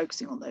should be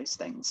focusing on those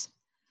things.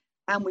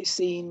 And we've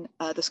seen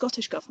the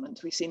Scottish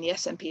government, we've seen the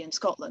SNP in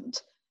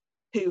Scotland,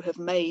 who have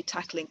made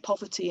tackling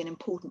poverty an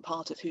important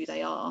part of who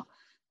they are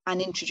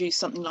and introduced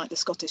something like the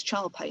Scottish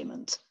Child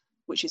Payment,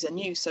 which is a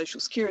new social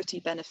security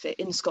benefit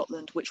in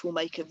Scotland, which will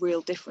make a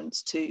real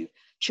difference to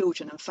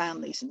children and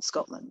families in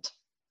Scotland.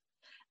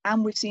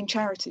 And we've seen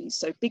charities,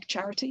 so big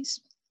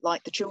charities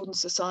like the Children's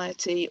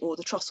Society or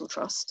the Trussell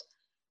Trust,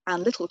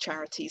 and little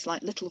charities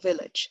like Little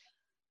Village.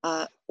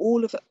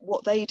 All of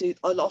what they do,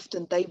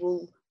 often they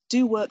will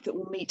do work that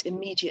will meet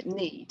immediate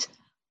need,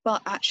 but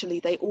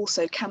actually they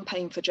also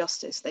campaign for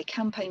justice. They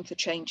campaign for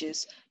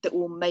changes that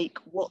will make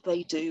what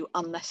they do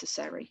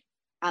unnecessary.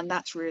 And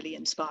that's really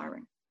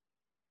inspiring.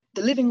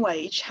 The living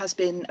wage has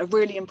been a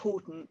really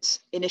important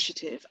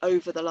initiative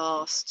over the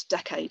last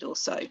decade or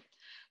so,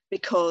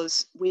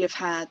 because we have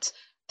had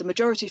the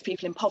majority of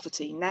people in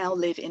poverty now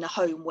live in a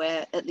home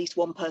where at least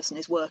one person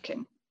is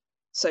working.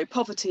 So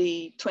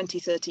poverty 20,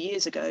 30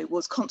 years ago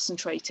was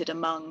concentrated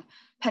among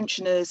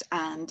pensioners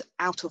and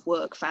out of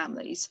work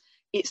families.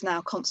 It's now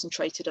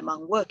concentrated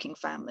among working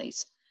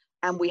families,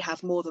 and we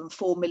have more than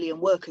 4 million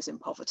workers in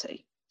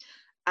poverty.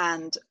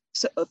 And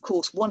so, of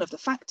course, one of the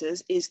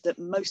factors is that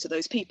most of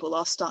those people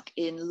are stuck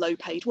in low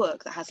paid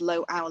work that has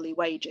low hourly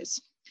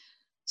wages.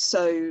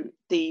 So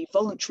the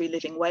voluntary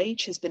living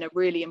wage has been a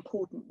really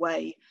important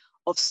way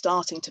of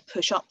starting to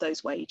push up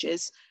those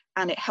wages,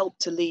 and it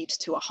helped to lead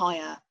to a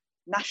higher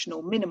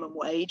national minimum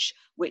wage,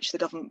 which the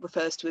government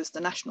refers to as the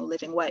national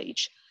living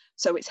wage.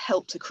 So it's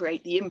helped to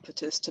create the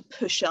impetus to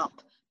push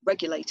up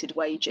regulated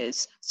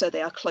wages so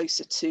they are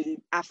closer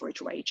to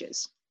average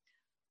wages.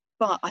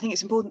 But I think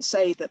it's important to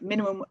say that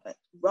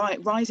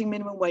rising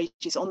minimum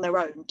wages on their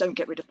own don't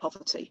get rid of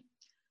poverty.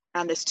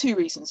 And there's two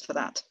reasons for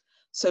that.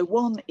 So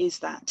one is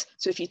that,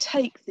 so if you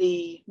take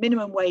the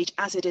minimum wage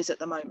as it is at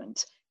the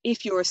moment,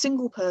 if you're a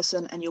single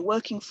person and you're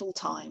working full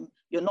time,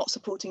 you're not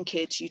supporting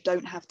kids, you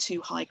don't have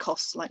too high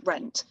costs like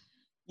rent,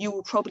 you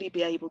will probably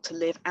be able to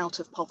live out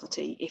of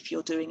poverty if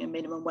you're doing a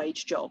minimum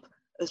wage job,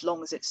 as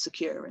long as it's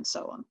secure and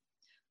so on.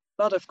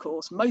 But of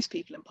course, most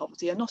people in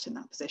poverty are not in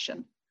that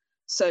position.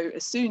 So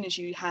as soon as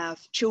you have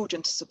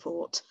children to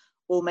support,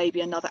 or maybe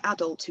another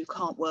adult who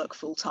can't work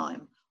full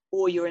time,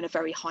 or you're in a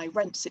very high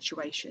rent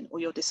situation, or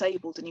you're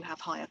disabled and you have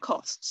higher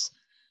costs,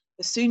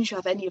 as soon as you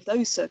have any of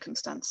those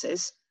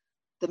circumstances,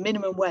 the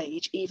minimum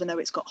wage, even though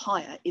it's got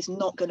higher, is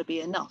not going to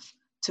be enough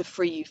to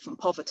free you from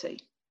poverty.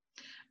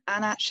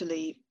 And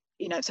actually,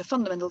 you know, it's a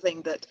fundamental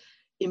thing that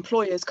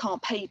employers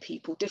can't pay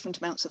people different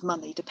amounts of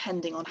money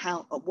depending on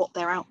what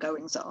their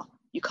outgoings are.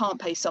 You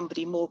can't pay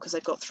somebody more because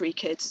they've got 3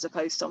 kids as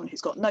opposed to someone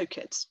who's got no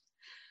kids.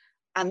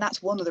 And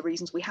that's one of the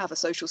reasons we have a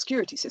social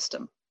security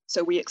system.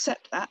 So we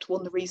accept that.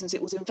 One of the reasons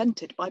it was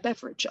invented by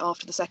Beveridge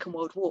after the Second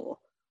World War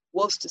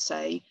was to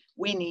say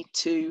we need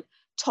to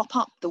top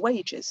up the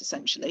wages,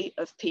 essentially,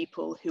 of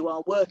people who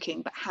are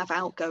working but have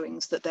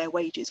outgoings that their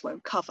wages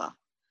won't cover.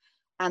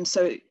 And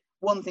so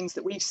one of the things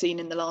that we've seen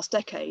in the last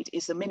decade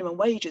is the minimum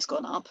wage has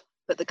gone up,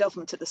 but the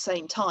government at the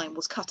same time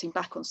was cutting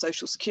back on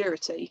social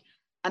security,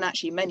 and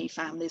actually many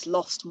families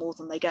lost more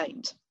than they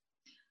gained.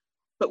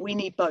 But we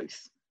need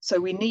both. So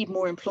we need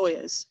more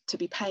employers to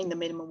be paying the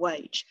minimum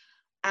wage,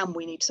 and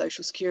we need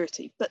social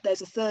security. But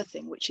there's a third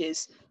thing, which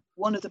is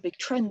one of the big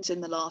trends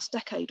in the last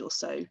decade or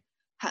so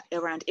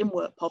around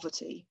in-work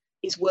poverty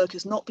is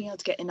workers not being able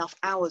to get enough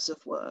hours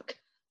of work.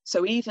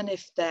 So even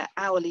if their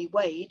hourly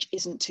wage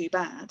isn't too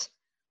bad,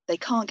 they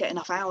can't get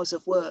enough hours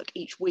of work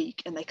each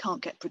week, and they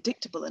can't get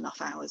predictable enough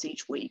hours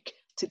each week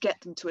to get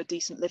them to a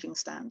decent living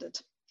standard.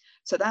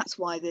 So that's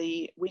why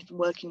we've been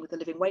working with the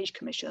Living Wage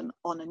Commission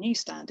on a new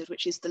standard,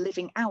 which is the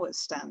living hours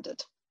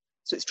standard.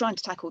 So it's trying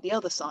to tackle the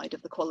other side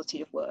of the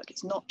quality of work.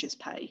 It's not just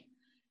pay.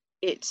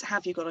 It's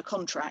have you got a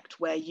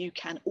contract where you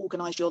can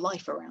organise your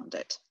life around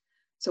it.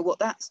 So what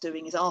that's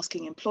doing is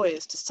asking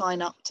employers to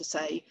sign up to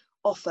say,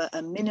 offer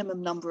a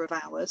minimum number of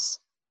hours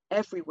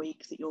every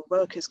week that your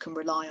workers can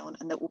rely on,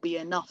 and that will be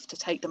enough to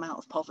take them out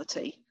of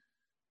poverty.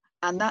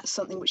 And that's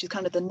something which is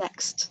kind of the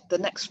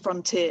next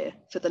frontier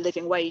for the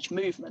living wage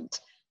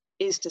movement,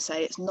 is to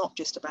say it's not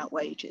just about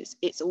wages,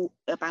 it's all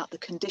about the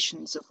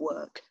conditions of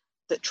work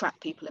that trap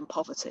people in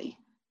poverty.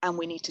 And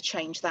we need to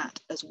change that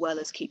as well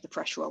as keep the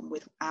pressure on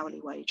with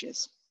hourly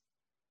wages.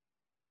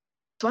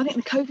 So I think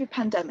the COVID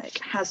pandemic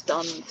has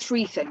done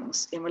three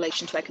things in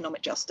relation to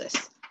economic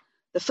justice.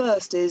 The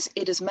first is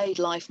it has made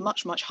life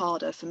much, much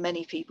harder for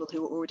many people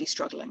who are already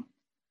struggling.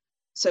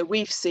 So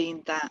we've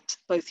seen that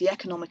both the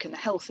economic and the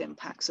health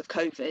impacts of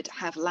COVID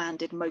have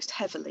landed most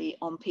heavily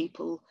on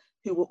people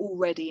who were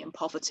already in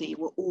poverty,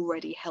 were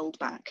already held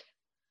back.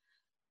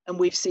 And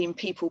we've seen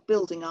people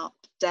building up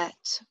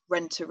debt,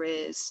 rent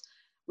arrears.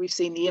 We've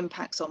seen the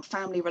impacts on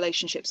family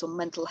relationships, on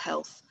mental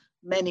health.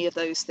 Many of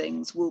those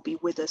things will be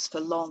with us for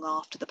long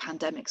after the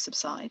pandemic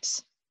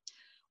subsides.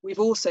 We've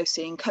also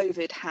seen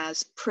COVID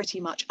has pretty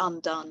much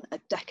undone a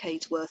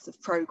decade's worth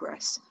of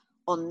progress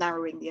on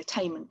narrowing the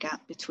attainment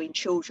gap between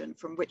children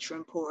from richer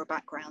and poorer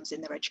backgrounds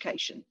in their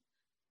education.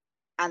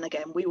 And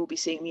again, we will be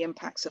seeing the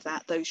impacts of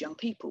that. Those young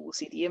people will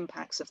see the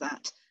impacts of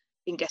that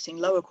in getting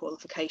lower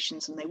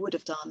qualifications than they would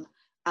have done,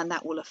 and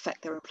that will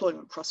affect their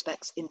employment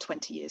prospects in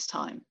 20 years'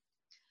 time.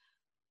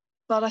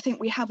 But I think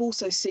we have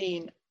also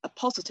seen a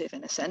positive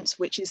in a sense,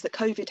 which is that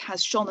COVID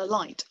has shone a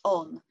light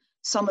on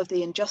some of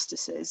the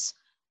injustices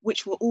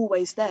which were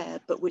always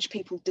there, but which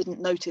people didn't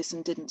notice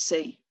and didn't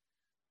see.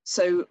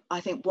 So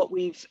I think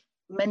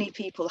many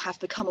people have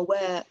become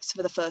aware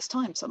for the first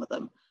time, some of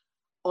them,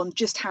 on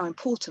just how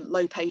important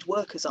low-paid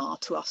workers are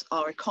to us,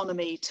 our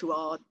economy, to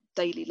our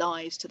daily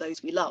lives, to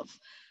those we love,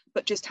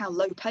 but just how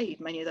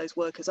low-paid many of those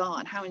workers are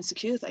and how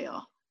insecure they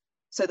are.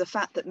 So the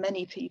fact that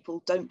many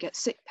people don't get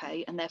sick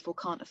pay and therefore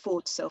can't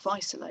afford to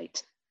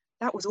self-isolate,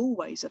 that was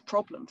always a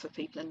problem for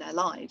people in their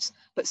lives,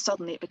 but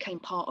suddenly it became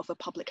part of a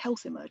public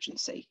health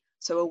emergency.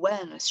 So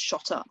awareness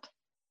shot up.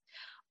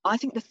 I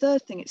think the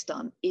third thing it's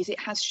done is it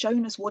has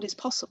shown us what is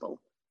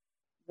possible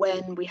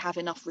when we have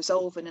enough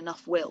resolve and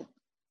enough will.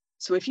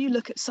 So if you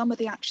look at some of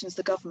the actions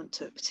the government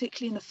took,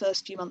 particularly in the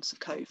first few months of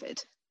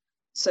COVID,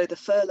 so the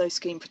furlough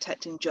scheme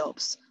protecting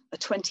jobs, a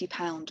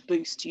 £20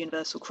 boost to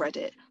universal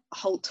credit, a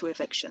halt to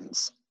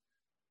evictions,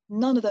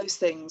 none of those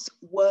things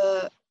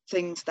were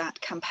things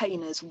that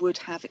campaigners would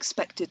have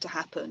expected to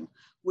happen,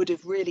 would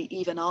have really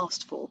even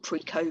asked for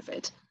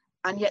pre-COVID,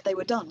 and yet they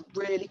were done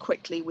really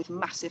quickly with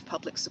massive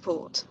public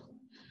support.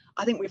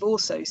 I think we've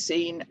also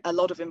seen a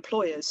lot of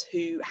employers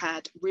who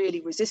had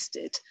really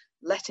resisted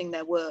letting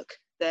their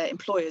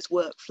employers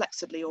work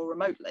flexibly or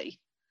remotely,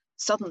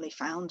 suddenly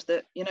found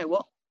that, you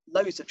know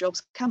loads of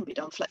jobs can be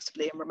done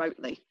flexibly and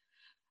remotely.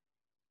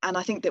 And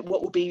I think that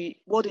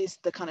what is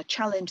the kind of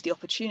challenge, the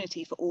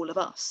opportunity for all of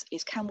us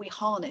is, can we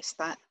harness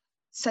that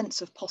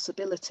sense of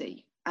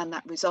possibility and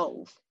that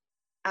resolve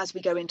as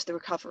we go into the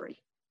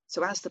recovery?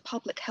 So as the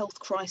public health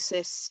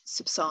crisis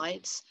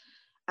subsides,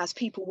 as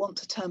people want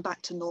to turn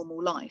back to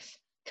normal life,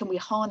 can we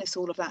harness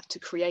all of that to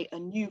create a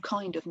new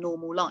kind of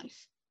normal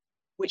life,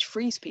 which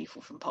frees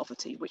people from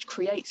poverty, which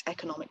creates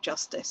economic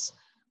justice,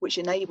 which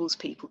enables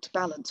people to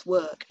balance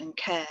work and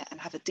care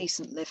and have a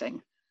decent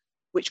living,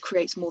 which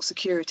creates more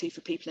security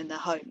for people in their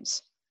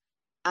homes?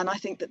 And I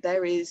think that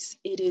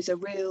it is a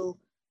real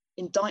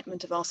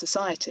indictment of our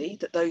society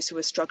that those who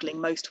are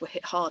struggling most were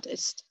hit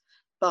hardest,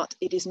 but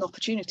it is an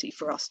opportunity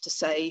for us to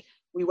say,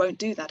 we won't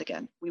do that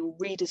again. We will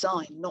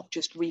redesign, not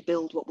just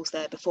rebuild what was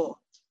there before.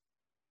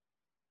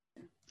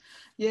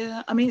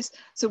 Yeah, I mean,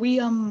 so we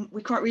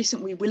quite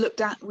recently, we looked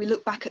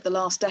back at the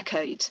last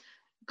decade,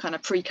 kind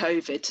of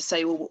pre-COVID, to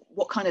say, well,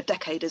 what kind of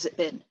decade has it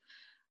been?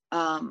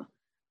 And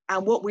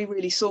what we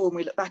really saw when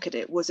we look back at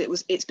it was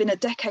it's been a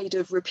decade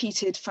of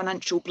repeated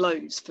financial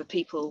blows for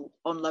people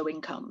on low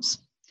incomes.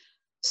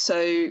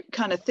 So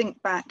kind of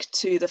think back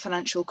to the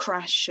financial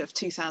crash of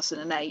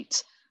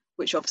 2008,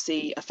 which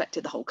obviously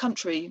affected the whole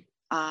country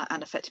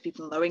and affected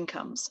people on low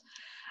incomes.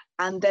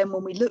 And then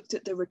when we looked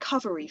at the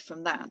recovery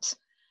from that,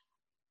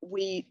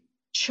 we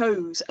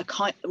chose a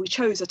type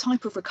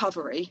of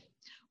recovery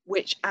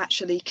which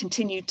actually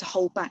continued to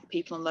hold back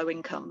people on low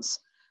incomes.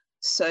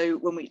 So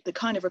the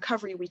kind of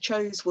recovery we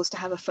chose was to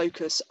have a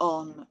focus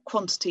on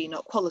quantity,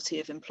 not quality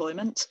of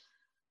employment.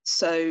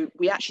 So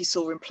we actually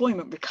saw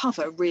employment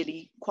recover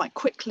really quite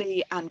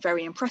quickly and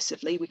very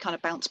impressively. We kind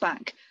of bounced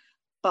back,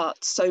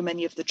 but so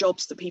many of the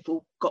jobs that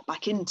people got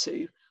back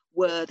into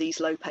were these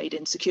low-paid,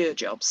 insecure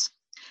jobs.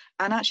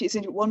 And actually, it's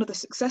one of the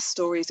success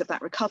stories of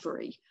that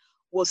recovery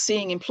was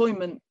seeing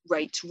employment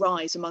rates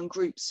rise among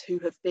groups who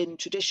have been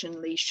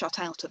traditionally shut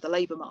out of the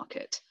labour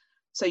market.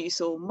 So you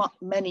saw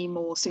many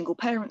more single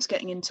parents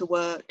getting into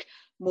work,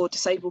 more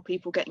disabled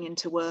people getting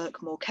into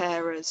work, more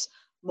carers,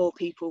 more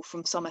people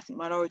from some ethnic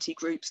minority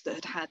groups that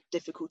had had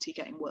difficulty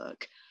getting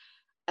work.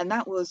 And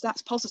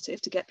that's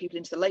positive to get people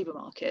into the labour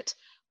market,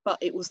 but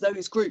it was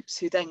those groups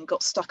who then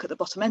got stuck at the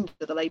bottom end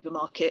of the labour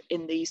market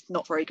in these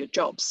not very good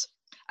jobs.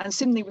 And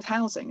similarly with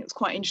housing, it was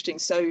quite interesting.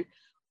 So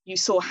you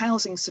saw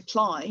housing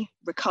supply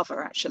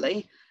recover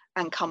actually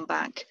and come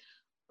back,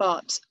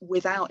 but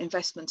without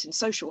investment in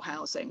social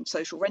housing,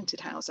 social rented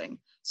housing.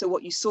 So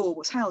what you saw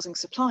was housing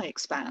supply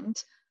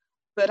expand,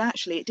 but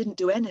actually it didn't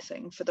do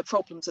anything for the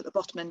problems at the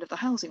bottom end of the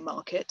housing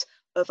market,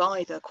 of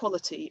either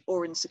quality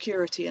or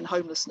insecurity and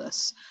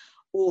homelessness,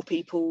 or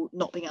people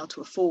not being able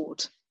to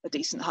afford a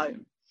decent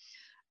home.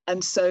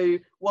 And so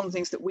one of the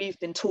things that we've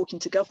been talking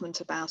to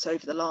government about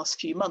over the last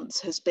few months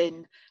has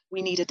been,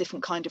 we need a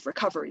different kind of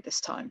recovery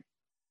this time.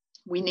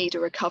 We need a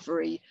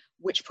recovery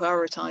which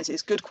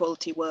prioritises good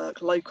quality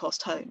work, low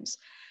cost homes.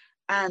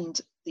 And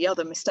the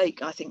other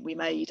mistake I think we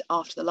made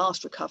after the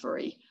last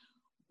recovery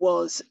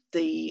was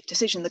the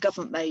decision the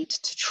government made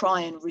to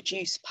try and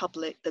reduce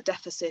the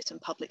deficit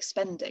and public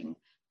spending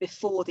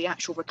before the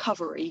actual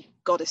recovery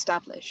got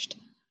established.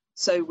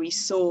 So we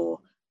saw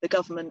the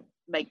government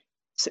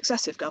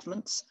successive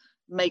governments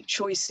make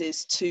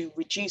choices to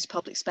reduce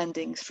public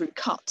spending through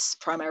cuts,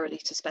 primarily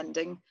to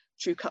spending,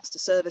 through cuts to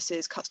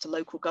services, cuts to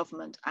local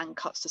government, and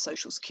cuts to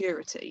social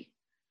security,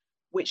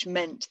 which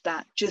meant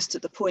that just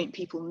at the point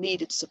people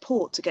needed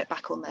support to get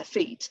back on their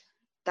feet,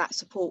 that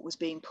support was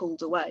being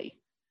pulled away.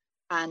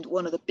 And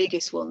one of the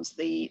biggest ones,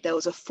 there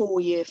was a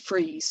 4-year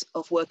freeze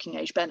of working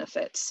age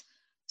benefits.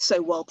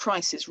 So while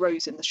prices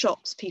rose in the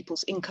shops,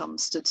 people's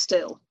incomes stood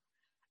still.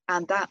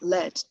 And that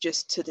led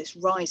just to this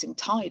rising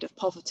tide of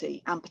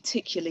poverty, and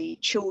particularly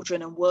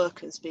children and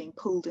workers being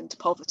pulled into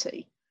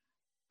poverty.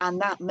 And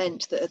that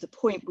meant that at the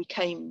point we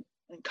came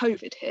and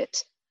COVID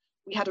hit,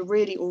 we had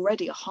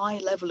already a high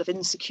level of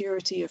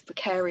insecurity, of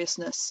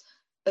precariousness,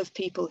 of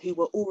people who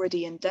were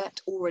already in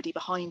debt, already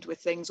behind with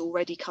things,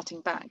 already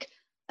cutting back.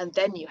 And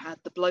then you had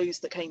the blows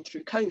that came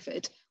through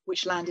COVID,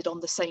 which landed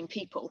on the same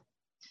people.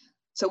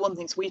 So one of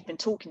the things we've been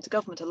talking to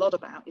government a lot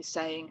about is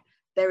saying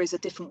there is a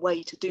different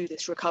way to do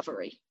this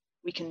recovery.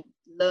 We can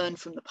learn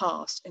from the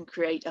past and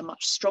create a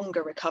much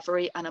stronger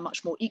recovery and a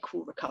much more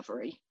equal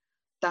recovery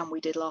than we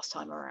did last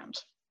time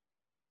around.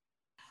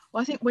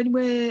 Well, I think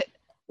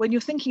when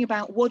you're thinking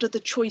about what are the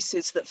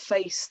choices that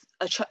face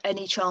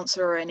any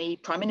chancellor or any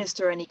prime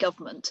minister or any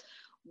government,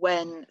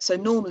 so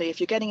normally if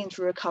you're getting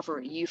into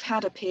recovery, you've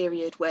had a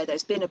period where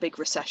there's been a big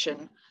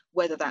recession,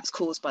 whether that's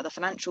caused by the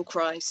financial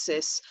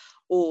crisis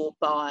or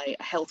by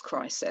a health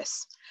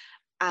crisis.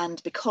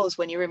 And because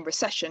when you're in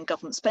recession,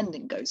 government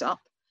spending goes up,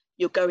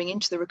 you're going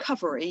into the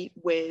recovery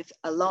with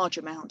a large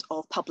amount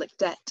of public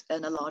debt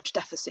and a large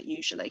deficit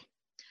usually.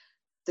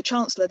 The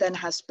Chancellor then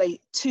has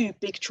two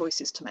big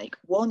choices to make.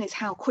 One is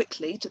how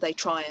quickly do they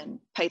try and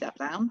pay that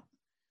down?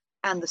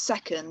 And the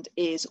second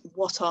is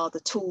what are the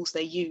tools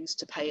they use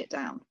to pay it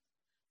down?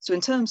 So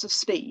in terms of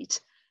speed,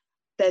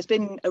 there's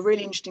been a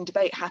really interesting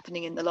debate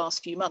happening in the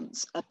last few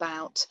months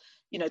about,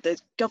 the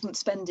government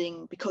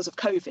spending because of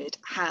COVID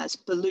has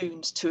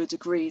ballooned to a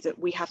degree that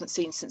we haven't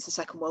seen since the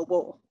Second World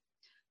War.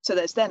 So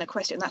there's then a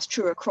question, and that's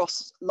true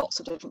across lots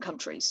of different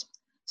countries.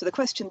 So the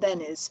question then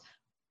is,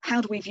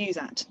 how do we view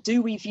that?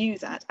 Do we view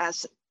that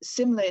as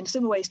in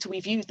similar ways to we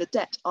viewed the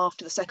debt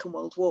after the Second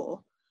World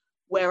War,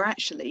 where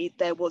actually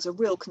there was a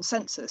real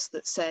consensus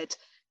that said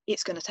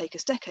it's going to take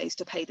us decades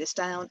to pay this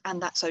down,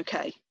 and that's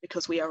okay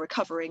because we are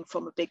recovering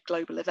from a big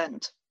global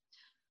event.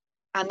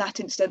 And that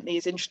incidentally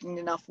is interesting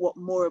enough what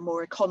more and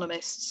more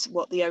economists,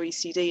 what the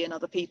OECD and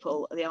other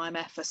people, the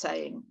IMF are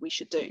saying we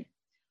should do.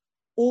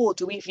 Or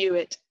do we view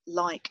it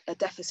like a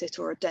deficit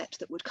or a debt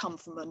that would come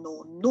from a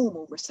more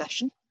normal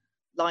recession,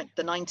 like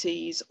the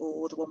 90s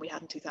or the one we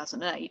had in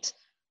 2008,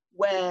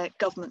 where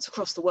governments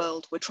across the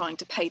world were trying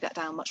to pay that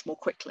down much more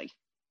quickly?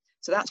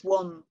 So that's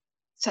one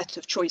set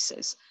of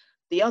choices.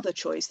 The other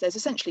choice, there's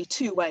essentially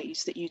two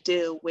ways that you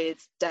deal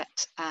with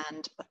debt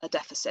and a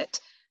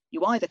deficit.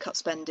 You either cut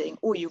spending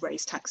or you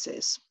raise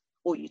taxes,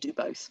 or you do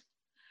both.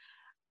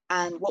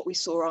 And what we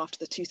saw after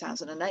the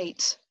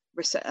 2008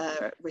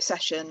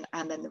 recession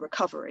and then the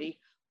recovery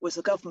was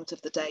the government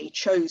of the day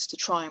chose to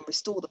try and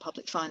restore the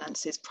public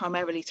finances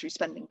primarily through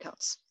spending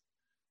cuts.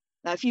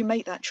 Now, if you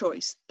make that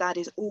choice, that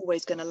is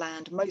always going to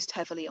land most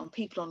heavily on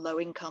people on low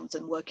incomes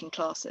and working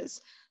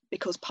classes,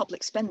 because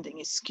public spending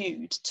is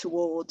skewed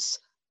towards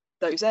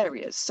those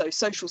areas. So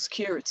social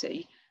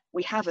security,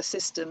 we have a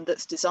system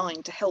that's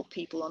designed to help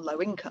people on low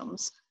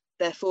incomes.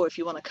 Therefore, if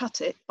you want to cut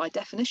it, by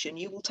definition,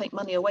 you will take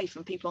money away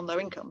from people on low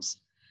incomes.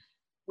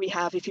 We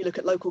have, if you look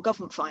at local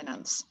government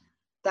finance,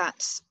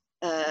 that's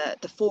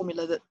the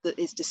formula that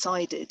is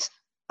decided,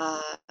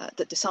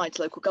 that decides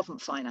local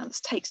government finance,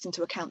 takes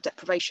into account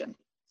deprivation.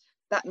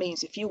 That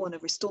means if you want to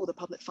restore the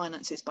public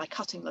finances by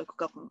cutting local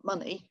government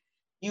money,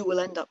 you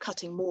will end up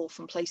cutting more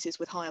from places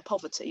with higher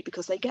poverty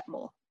because they get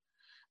more.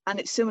 And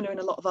it's similar in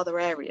a lot of other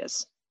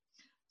areas.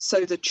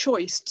 So the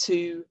choice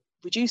to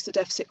reduce the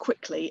deficit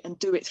quickly and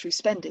do it through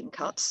spending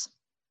cuts,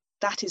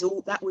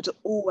 that would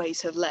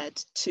always have led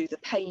to the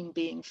pain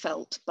being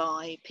felt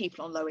by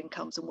people on low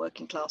incomes and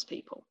working class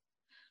people.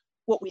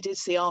 What we did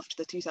see after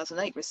the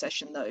 2008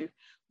 recession, though,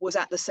 was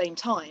at the same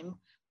time,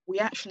 we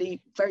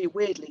actually very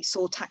weirdly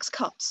saw tax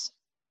cuts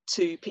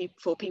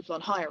for people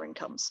on higher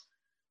incomes.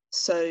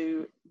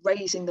 So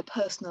raising the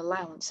personal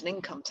allowance and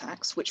income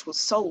tax, which was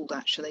sold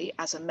actually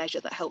as a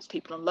measure that helps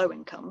people on low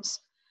incomes,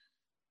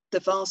 the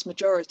vast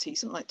majority,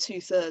 something like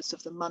 2/3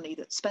 of the money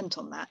that's spent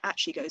on that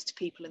actually goes to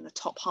people in the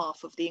top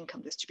half of the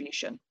income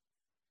distribution.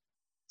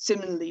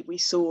 Similarly, we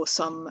saw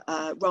some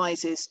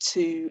rises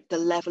to the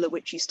level at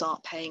which you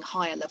start paying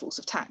higher levels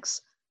of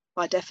tax.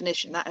 By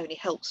definition, that only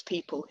helps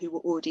people who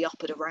were already up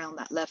at around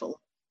that level.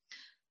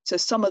 So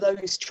some of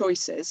those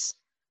choices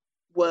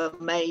were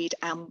made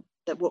and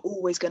that were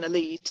always going to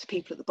lead to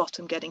people at the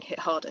bottom getting hit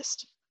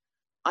hardest.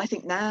 I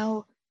think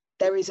now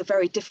there is a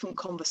very different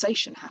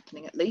conversation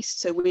happening, at least.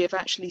 So we have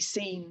actually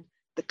seen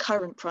the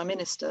current Prime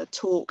Minister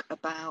talk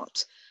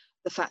about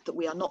the fact that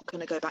we are not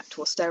going to go back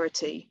to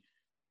austerity,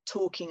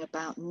 talking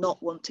about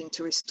not wanting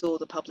to restore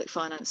the public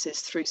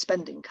finances through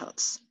spending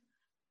cuts.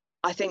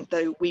 I think,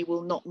 though, we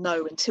will not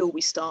know until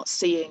we start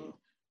seeing,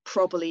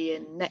 probably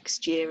in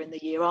next year and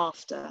the year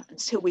after,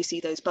 until we see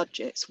those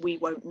budgets, we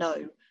won't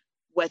know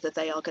whether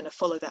they are going to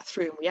follow that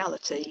through in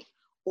reality,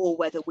 or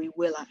whether we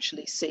will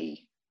actually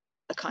see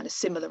a kind of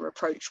similar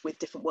approach with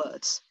different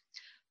words.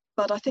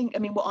 But I think, I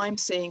mean, what I'm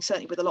seeing,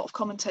 certainly with a lot of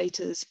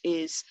commentators,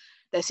 is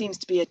there seems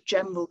to be a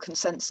general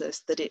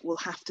consensus that it will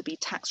have to be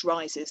tax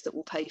rises that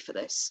will pay for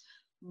this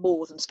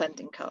more than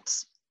spending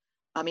cuts.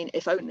 I mean,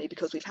 if only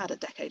because we've had a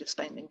decade of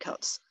spending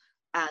cuts,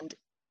 and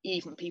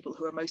even people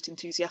who are most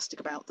enthusiastic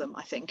about them,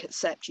 I think,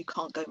 accept you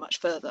can't go much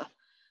further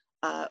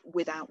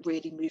without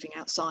really moving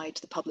outside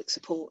the public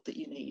support that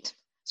you need.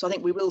 So I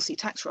think we will see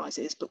tax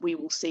rises, but we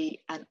will see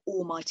an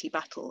almighty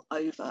battle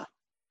over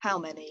how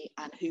many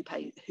and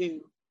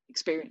who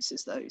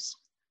experiences those.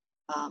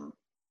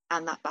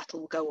 And that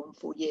battle will go on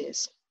for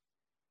years.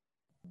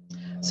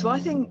 So I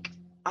think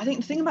the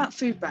thing about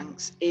food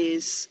banks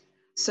is,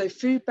 so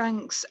food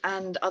banks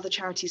and other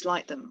charities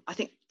like them, I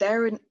think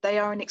they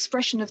are an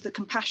expression of the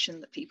compassion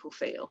that people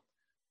feel.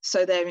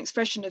 So they're an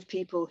expression of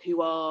people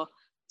who are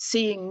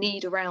seeing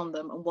need around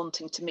them and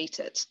wanting to meet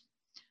it.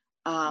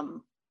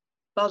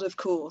 But of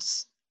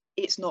course,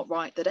 it's not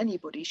right that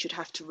anybody should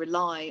have to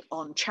rely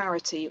on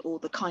charity or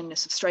the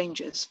kindness of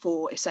strangers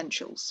for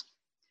essentials.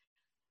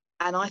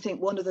 And I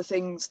think one of the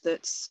things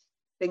that's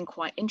been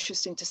quite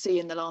interesting to see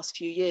in the last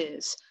few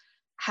years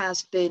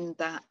has been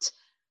that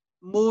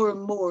more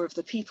and more of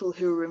the people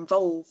who are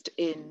involved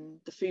in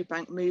the food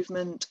bank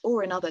movement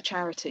or in other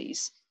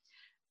charities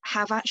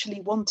have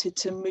actually wanted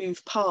to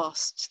move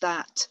past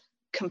that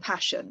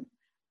compassion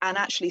and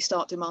actually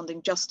start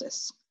demanding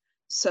justice.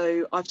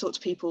 So I've talked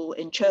to people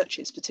in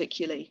churches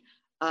particularly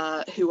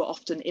who are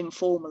often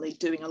informally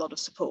doing a lot of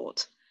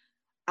support.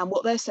 And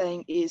what they're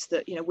saying is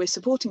that, you know, we're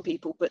supporting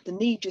people, but the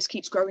need just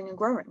keeps growing and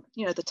growing.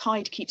 You know, the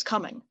tide keeps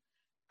coming.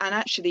 And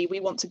actually,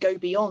 we want to go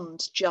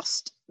beyond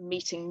just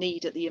meeting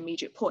need at the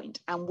immediate point.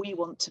 And we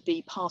want to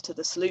be part of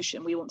the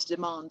solution. We want to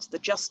demand the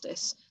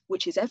justice,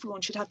 which is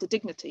everyone should have the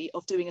dignity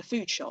of doing a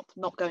food shop,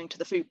 not going to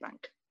the food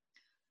bank.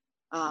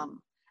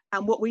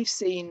 And what we've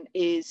seen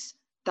is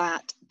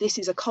that this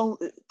is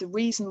the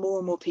reason more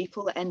and more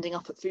people are ending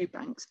up at food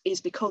banks is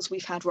because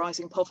we've had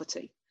rising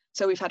poverty.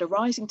 So we've had a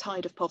rising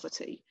tide of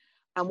poverty.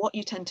 And what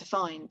you tend to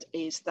find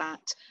is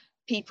that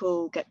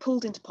people get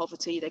pulled into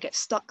poverty, they get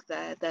stuck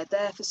there, they're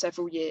there for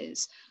several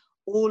years,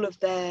 all of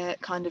their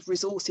kind of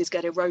resources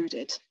get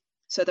eroded.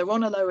 So they're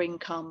on a low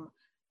income,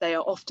 they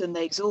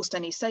exhaust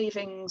any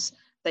savings,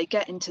 they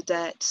get into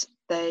debt,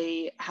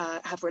 they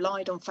have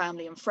relied on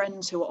family and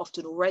friends who are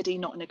often already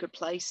not in a good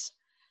place.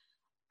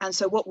 And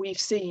so what we've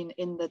seen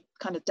in the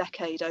kind of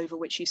decade over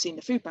which you've seen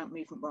the food bank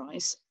movement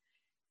rise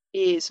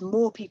is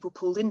more people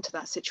pulled into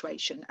that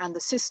situation, and the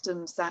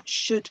systems that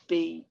should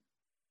be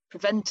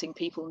preventing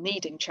people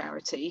needing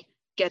charity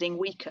getting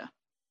weaker.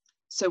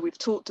 So we've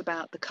talked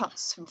about the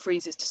cuts from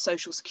freezes to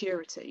social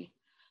security,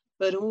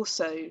 but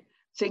also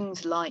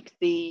things like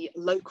the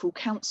local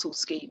council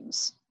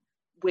schemes,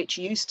 which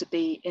used to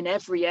be in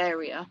every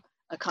area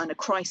a kind of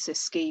crisis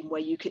scheme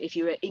where you could, if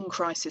you were in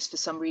crisis for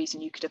some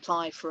reason, you could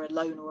apply for a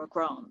loan or a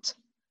grant.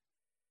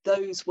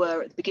 Those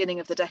were, at the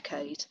beginning of the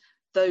decade,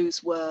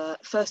 those were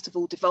first of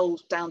all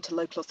devolved down to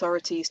local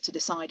authorities to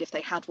decide if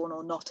they had one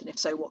or not, and if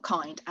so, what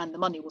kind, and the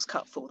money was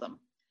cut for them.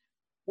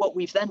 What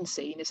we've then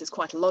seen is there's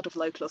quite a lot of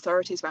local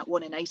authorities, about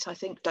 1 in 8, I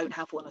think, don't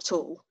have one at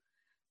all.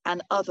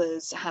 And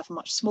others have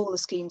much smaller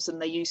schemes than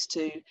they used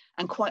to,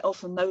 and quite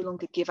often no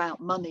longer give out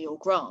money or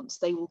grants.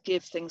 They will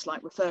give things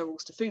like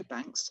referrals to food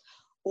banks,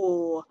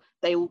 or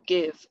they will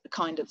give a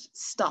kind of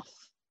stuff,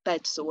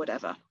 beds or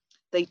whatever.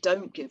 They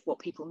don't give what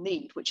people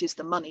need, which is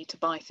the money to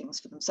buy things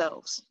for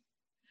themselves.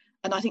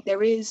 And I think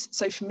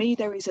so for me,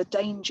 there is a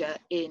danger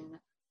in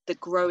the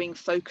growing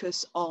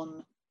focus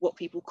on what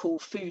people call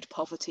food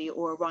poverty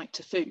or a right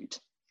to food,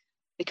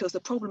 because the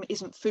problem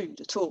isn't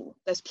food at all.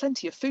 There's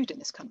plenty of food in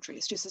this country.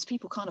 It's just as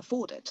people can't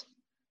afford it.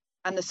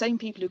 And the same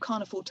people who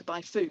can't afford to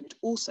buy food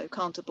also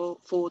can't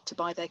afford to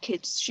buy their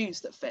kids shoes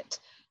that fit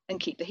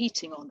and keep the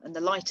heating on and the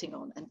lighting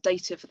on and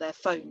data for their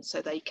phones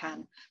so they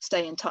can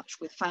stay in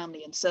touch with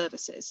family and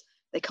services.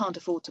 They can't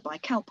afford to buy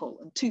Calpol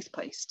and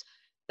toothpaste.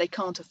 They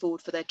can't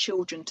afford for their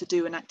children to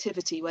do an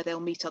activity where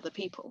they'll meet other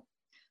people.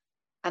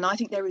 And I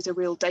think there is a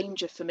real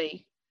danger for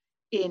me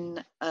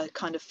in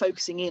kind of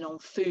focusing in on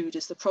food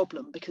as the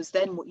problem, because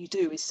then what you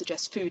do is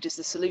suggest food is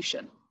the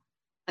solution.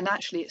 And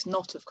actually it's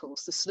not, of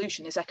course. The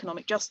solution is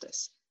economic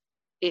justice.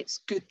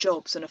 It's good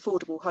jobs and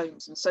affordable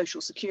homes and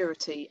social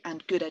security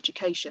and good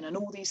education and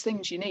all these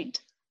things you need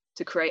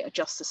to create a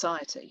just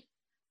society.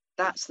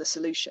 That's the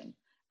solution.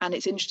 And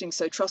it's interesting,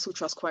 so Trussell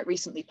Trust quite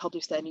recently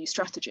published their new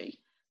strategy,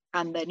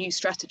 and their new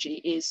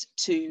strategy is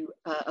to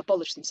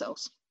abolish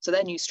themselves. So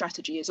their new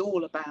strategy is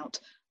all about,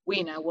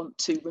 we now want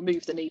to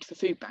remove the need for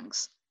food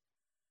banks,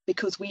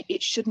 because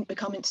it shouldn't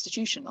become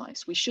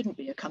institutionalized. We shouldn't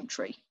be a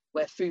country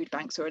where food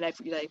banks are an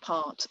everyday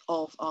part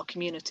of our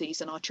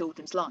communities and our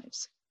children's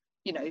lives.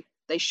 You know,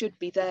 they should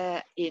be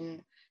there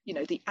in, you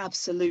know, the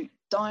absolute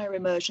dire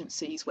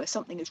emergencies where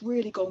something has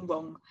really gone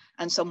wrong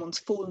and someone's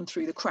fallen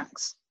through the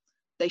cracks.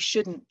 They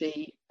shouldn't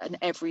be an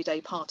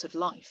everyday part of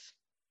life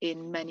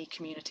in many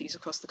communities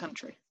across the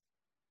country.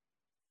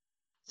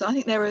 So I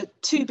think there are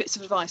two bits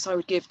of advice I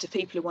would give to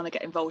people who want to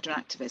get involved in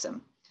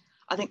activism.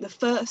 I think the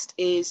first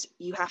is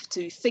you have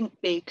to think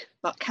big,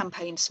 but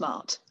campaign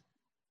smart.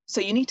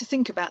 So you need to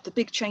think about the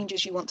big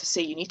changes you want to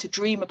see. You need to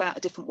dream about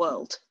a different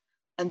world.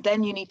 And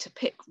then you need to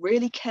pick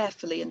really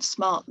carefully and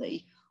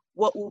smartly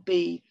what will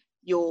be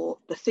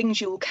the things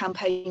you will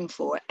campaign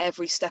for at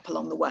every step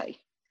along the way.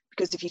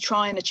 Because if you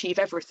try and achieve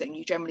everything,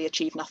 you generally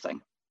achieve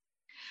nothing.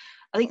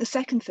 I think the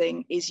second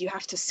thing is you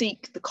have to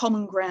seek the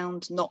common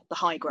ground, not the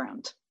high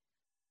ground.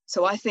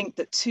 So I think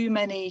that too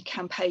many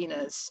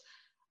campaigners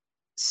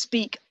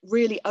speak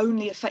really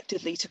only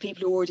effectively to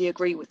people who already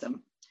agree with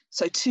them.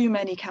 So too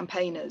many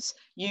campaigners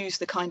use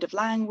the kind of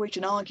language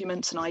and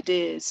arguments and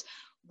ideas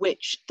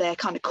which their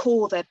kind of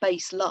core, their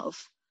base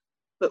love,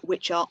 but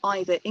which are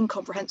either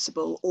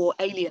incomprehensible or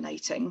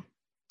alienating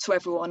to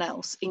everyone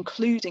else,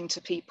 including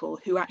to people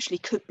who actually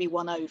could be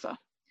won over.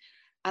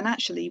 And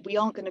actually, we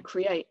aren't going to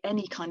create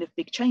any kind of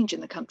big change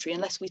in the country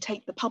unless we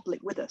take the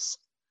public with us.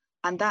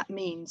 And that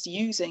means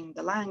using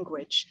the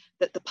language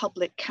that the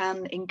public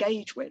can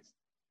engage with.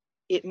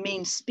 It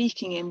means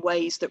speaking in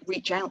ways that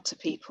reach out to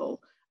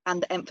people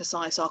and that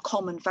emphasize our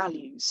common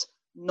values,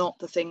 not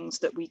the things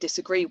that we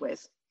disagree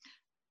with.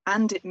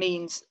 And it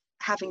means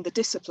having the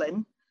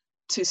discipline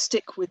to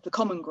stick with the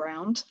common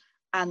ground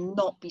and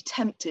not be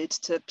tempted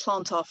to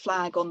plant our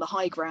flag on the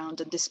high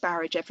ground and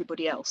disparage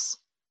everybody else.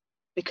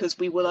 Because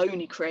we will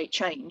only create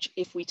change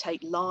if we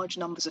take large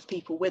numbers of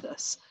people with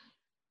us,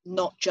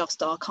 not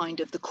just our kind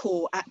of the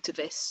core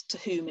activists to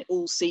whom it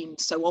all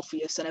seems so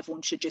obvious and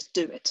everyone should just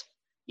do it.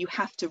 You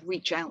have to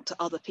reach out to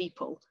other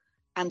people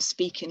and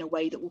speak in a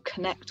way that will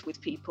connect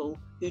with people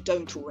who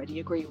don't already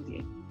agree with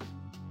you.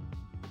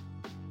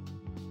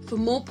 For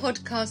more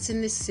podcasts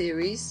in this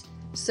series,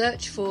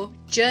 search for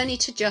Journey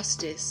to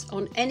Justice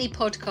on any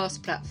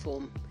podcast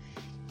platform.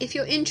 If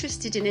you're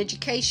interested in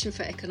education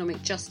for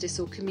economic justice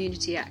or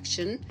community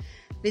action,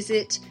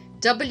 visit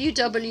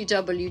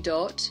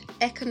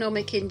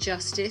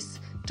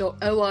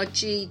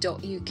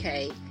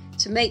www.economicinjustice.org.uk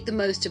to make the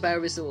most of our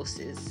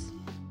resources.